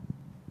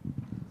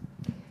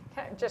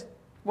 Just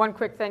one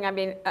quick thing, I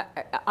mean,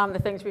 on the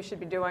things we should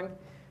be doing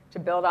to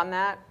build on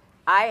that.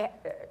 I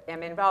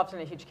am involved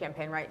in a huge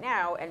campaign right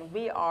now, and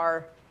we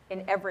are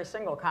in every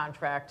single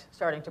contract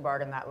starting to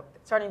bargain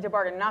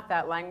not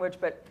that language,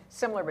 but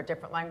similar but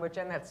different language,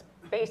 and that's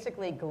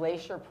basically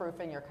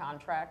glacier-proofing your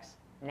contracts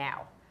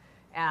now.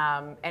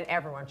 And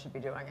everyone should be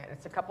doing it.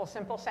 It's a couple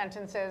simple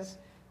sentences.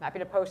 I'm happy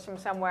to post them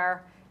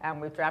somewhere.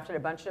 We've drafted a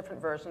bunch of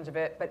different versions of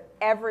it, but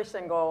every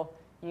single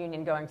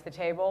union going to the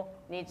table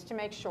needs to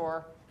make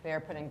sure they're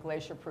putting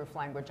glacier-proof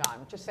language on,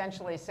 which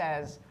essentially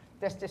says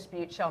this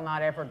dispute shall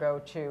not ever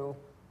go to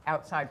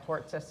outside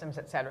court systems,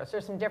 et cetera. So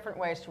there's some different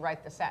ways to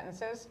write the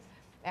sentences,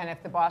 and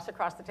if the boss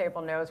across the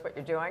table knows what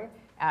you're doing,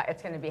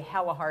 it's going to be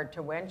hella hard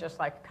to win, just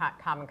like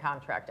common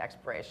contract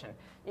expiration.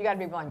 You got to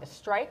be willing to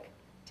strike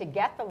to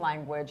get the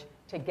language,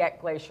 to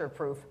get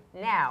glacier-proof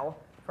now,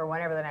 for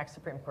whenever the next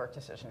Supreme Court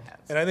decision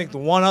heads. And I think the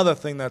one other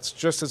thing that's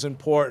just as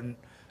important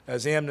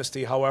as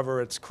amnesty, however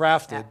it's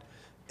crafted,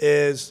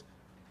 is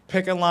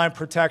picket line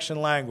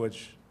protection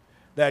language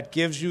that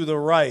gives you the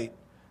right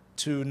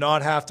to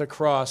not have to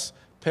cross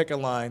picket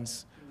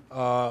lines,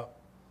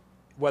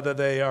 whether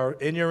they are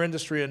in your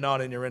industry or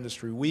not in your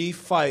industry. We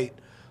fight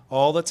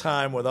all the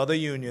time with other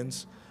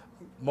unions,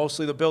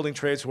 mostly the building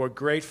trades, who are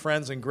great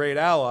friends and great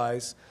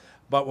allies,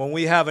 but when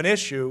we have an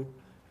issue,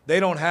 they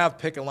don't have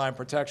picket line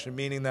protection,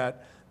 meaning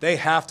that they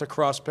have to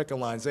cross picket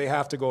lines. They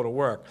have to go to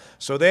work.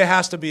 So there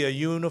has to be a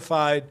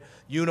unified,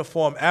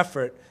 uniform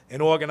effort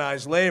in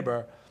organized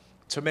labor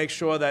to make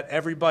sure that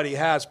everybody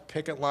has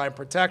picket line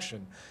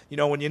protection. You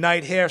know, when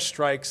Unite Hair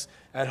strikes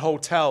at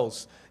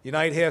hotels,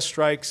 Unite Hair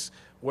strikes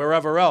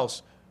wherever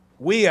else.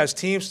 We as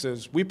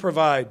Teamsters, we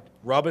provide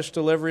rubbish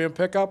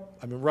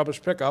pickup,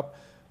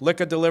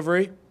 liquor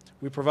delivery,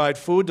 we provide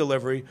food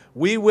delivery.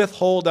 We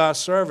withhold our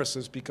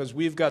services because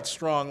we've got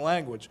strong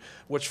language,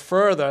 which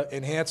further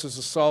enhances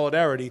the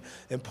solidarity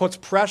and puts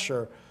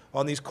pressure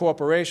on these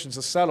corporations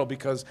to settle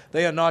because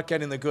they are not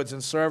getting the goods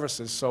and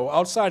services. So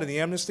outside of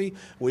the amnesty,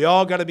 we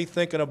all got to be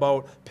thinking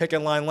about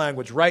picket line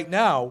language. Right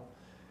now,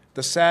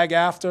 the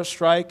SAG-AFTRA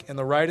strike and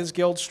the Writers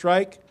Guild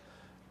strike,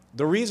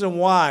 the reason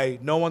why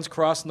no one's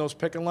crossing those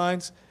picket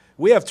lines,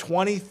 we have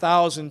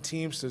 20,000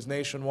 Teamsters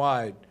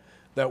nationwide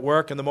that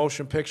work in the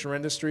motion picture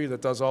industry,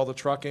 that does all the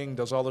trucking,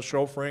 does all the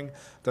chauffeuring,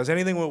 does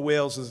anything with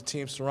wheels as a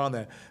Teamster on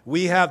there.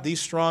 We have the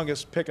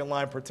strongest picket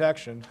line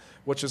protection,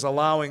 which is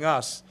allowing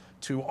us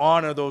to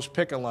honor those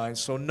picket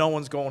lines so no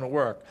one's going to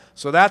work.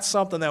 So that's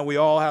something that we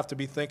all have to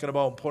be thinking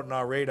about and putting on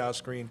our radar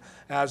screen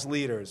as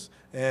leaders.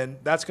 And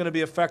that's going to be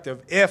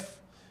effective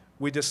if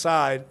we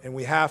decide, and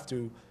we have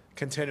to,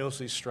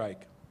 continuously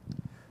strike.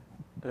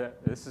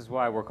 This is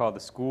why we're called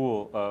the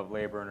School of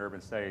Labor and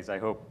Urban Studies. I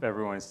hope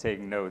everyone is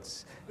taking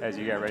notes as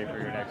you get ready for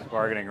your next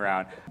bargaining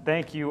round.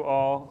 Thank you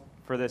all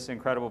for this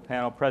incredible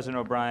panel. President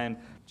O'Brien,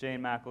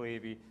 Jane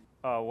McAlevey,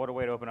 what a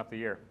way to open up the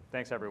year.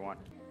 Thanks, everyone.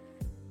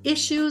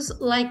 Issues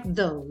like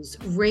those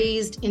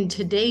raised in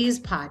today's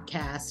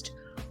podcast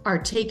are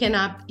taken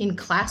up in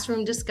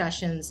classroom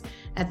discussions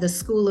at the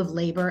School of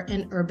Labor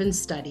and Urban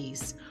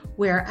Studies,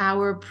 where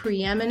our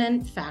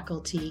preeminent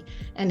faculty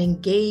and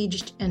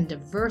engaged and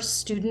diverse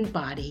student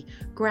body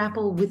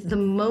grapple with the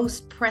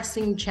most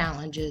pressing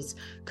challenges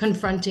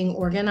confronting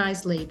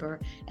organized labor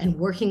and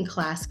working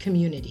class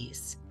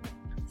communities.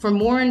 For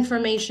more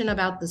information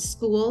about the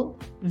school,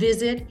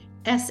 visit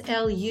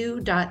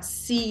slu.cuny.edu.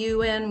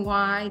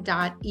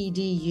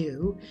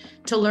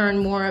 To learn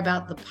more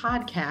about the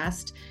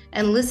podcast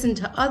and listen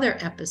to other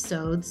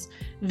episodes,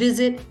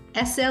 visit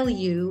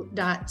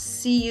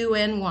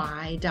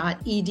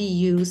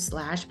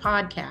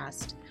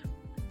slu.cuny.edu/podcast.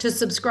 To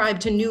subscribe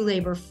to New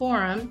Labor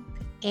Forum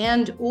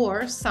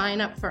and/or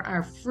sign up for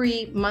our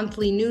free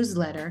monthly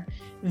newsletter,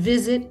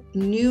 visit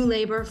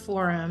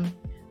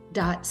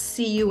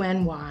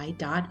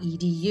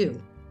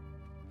newlaborforum.cuny.edu.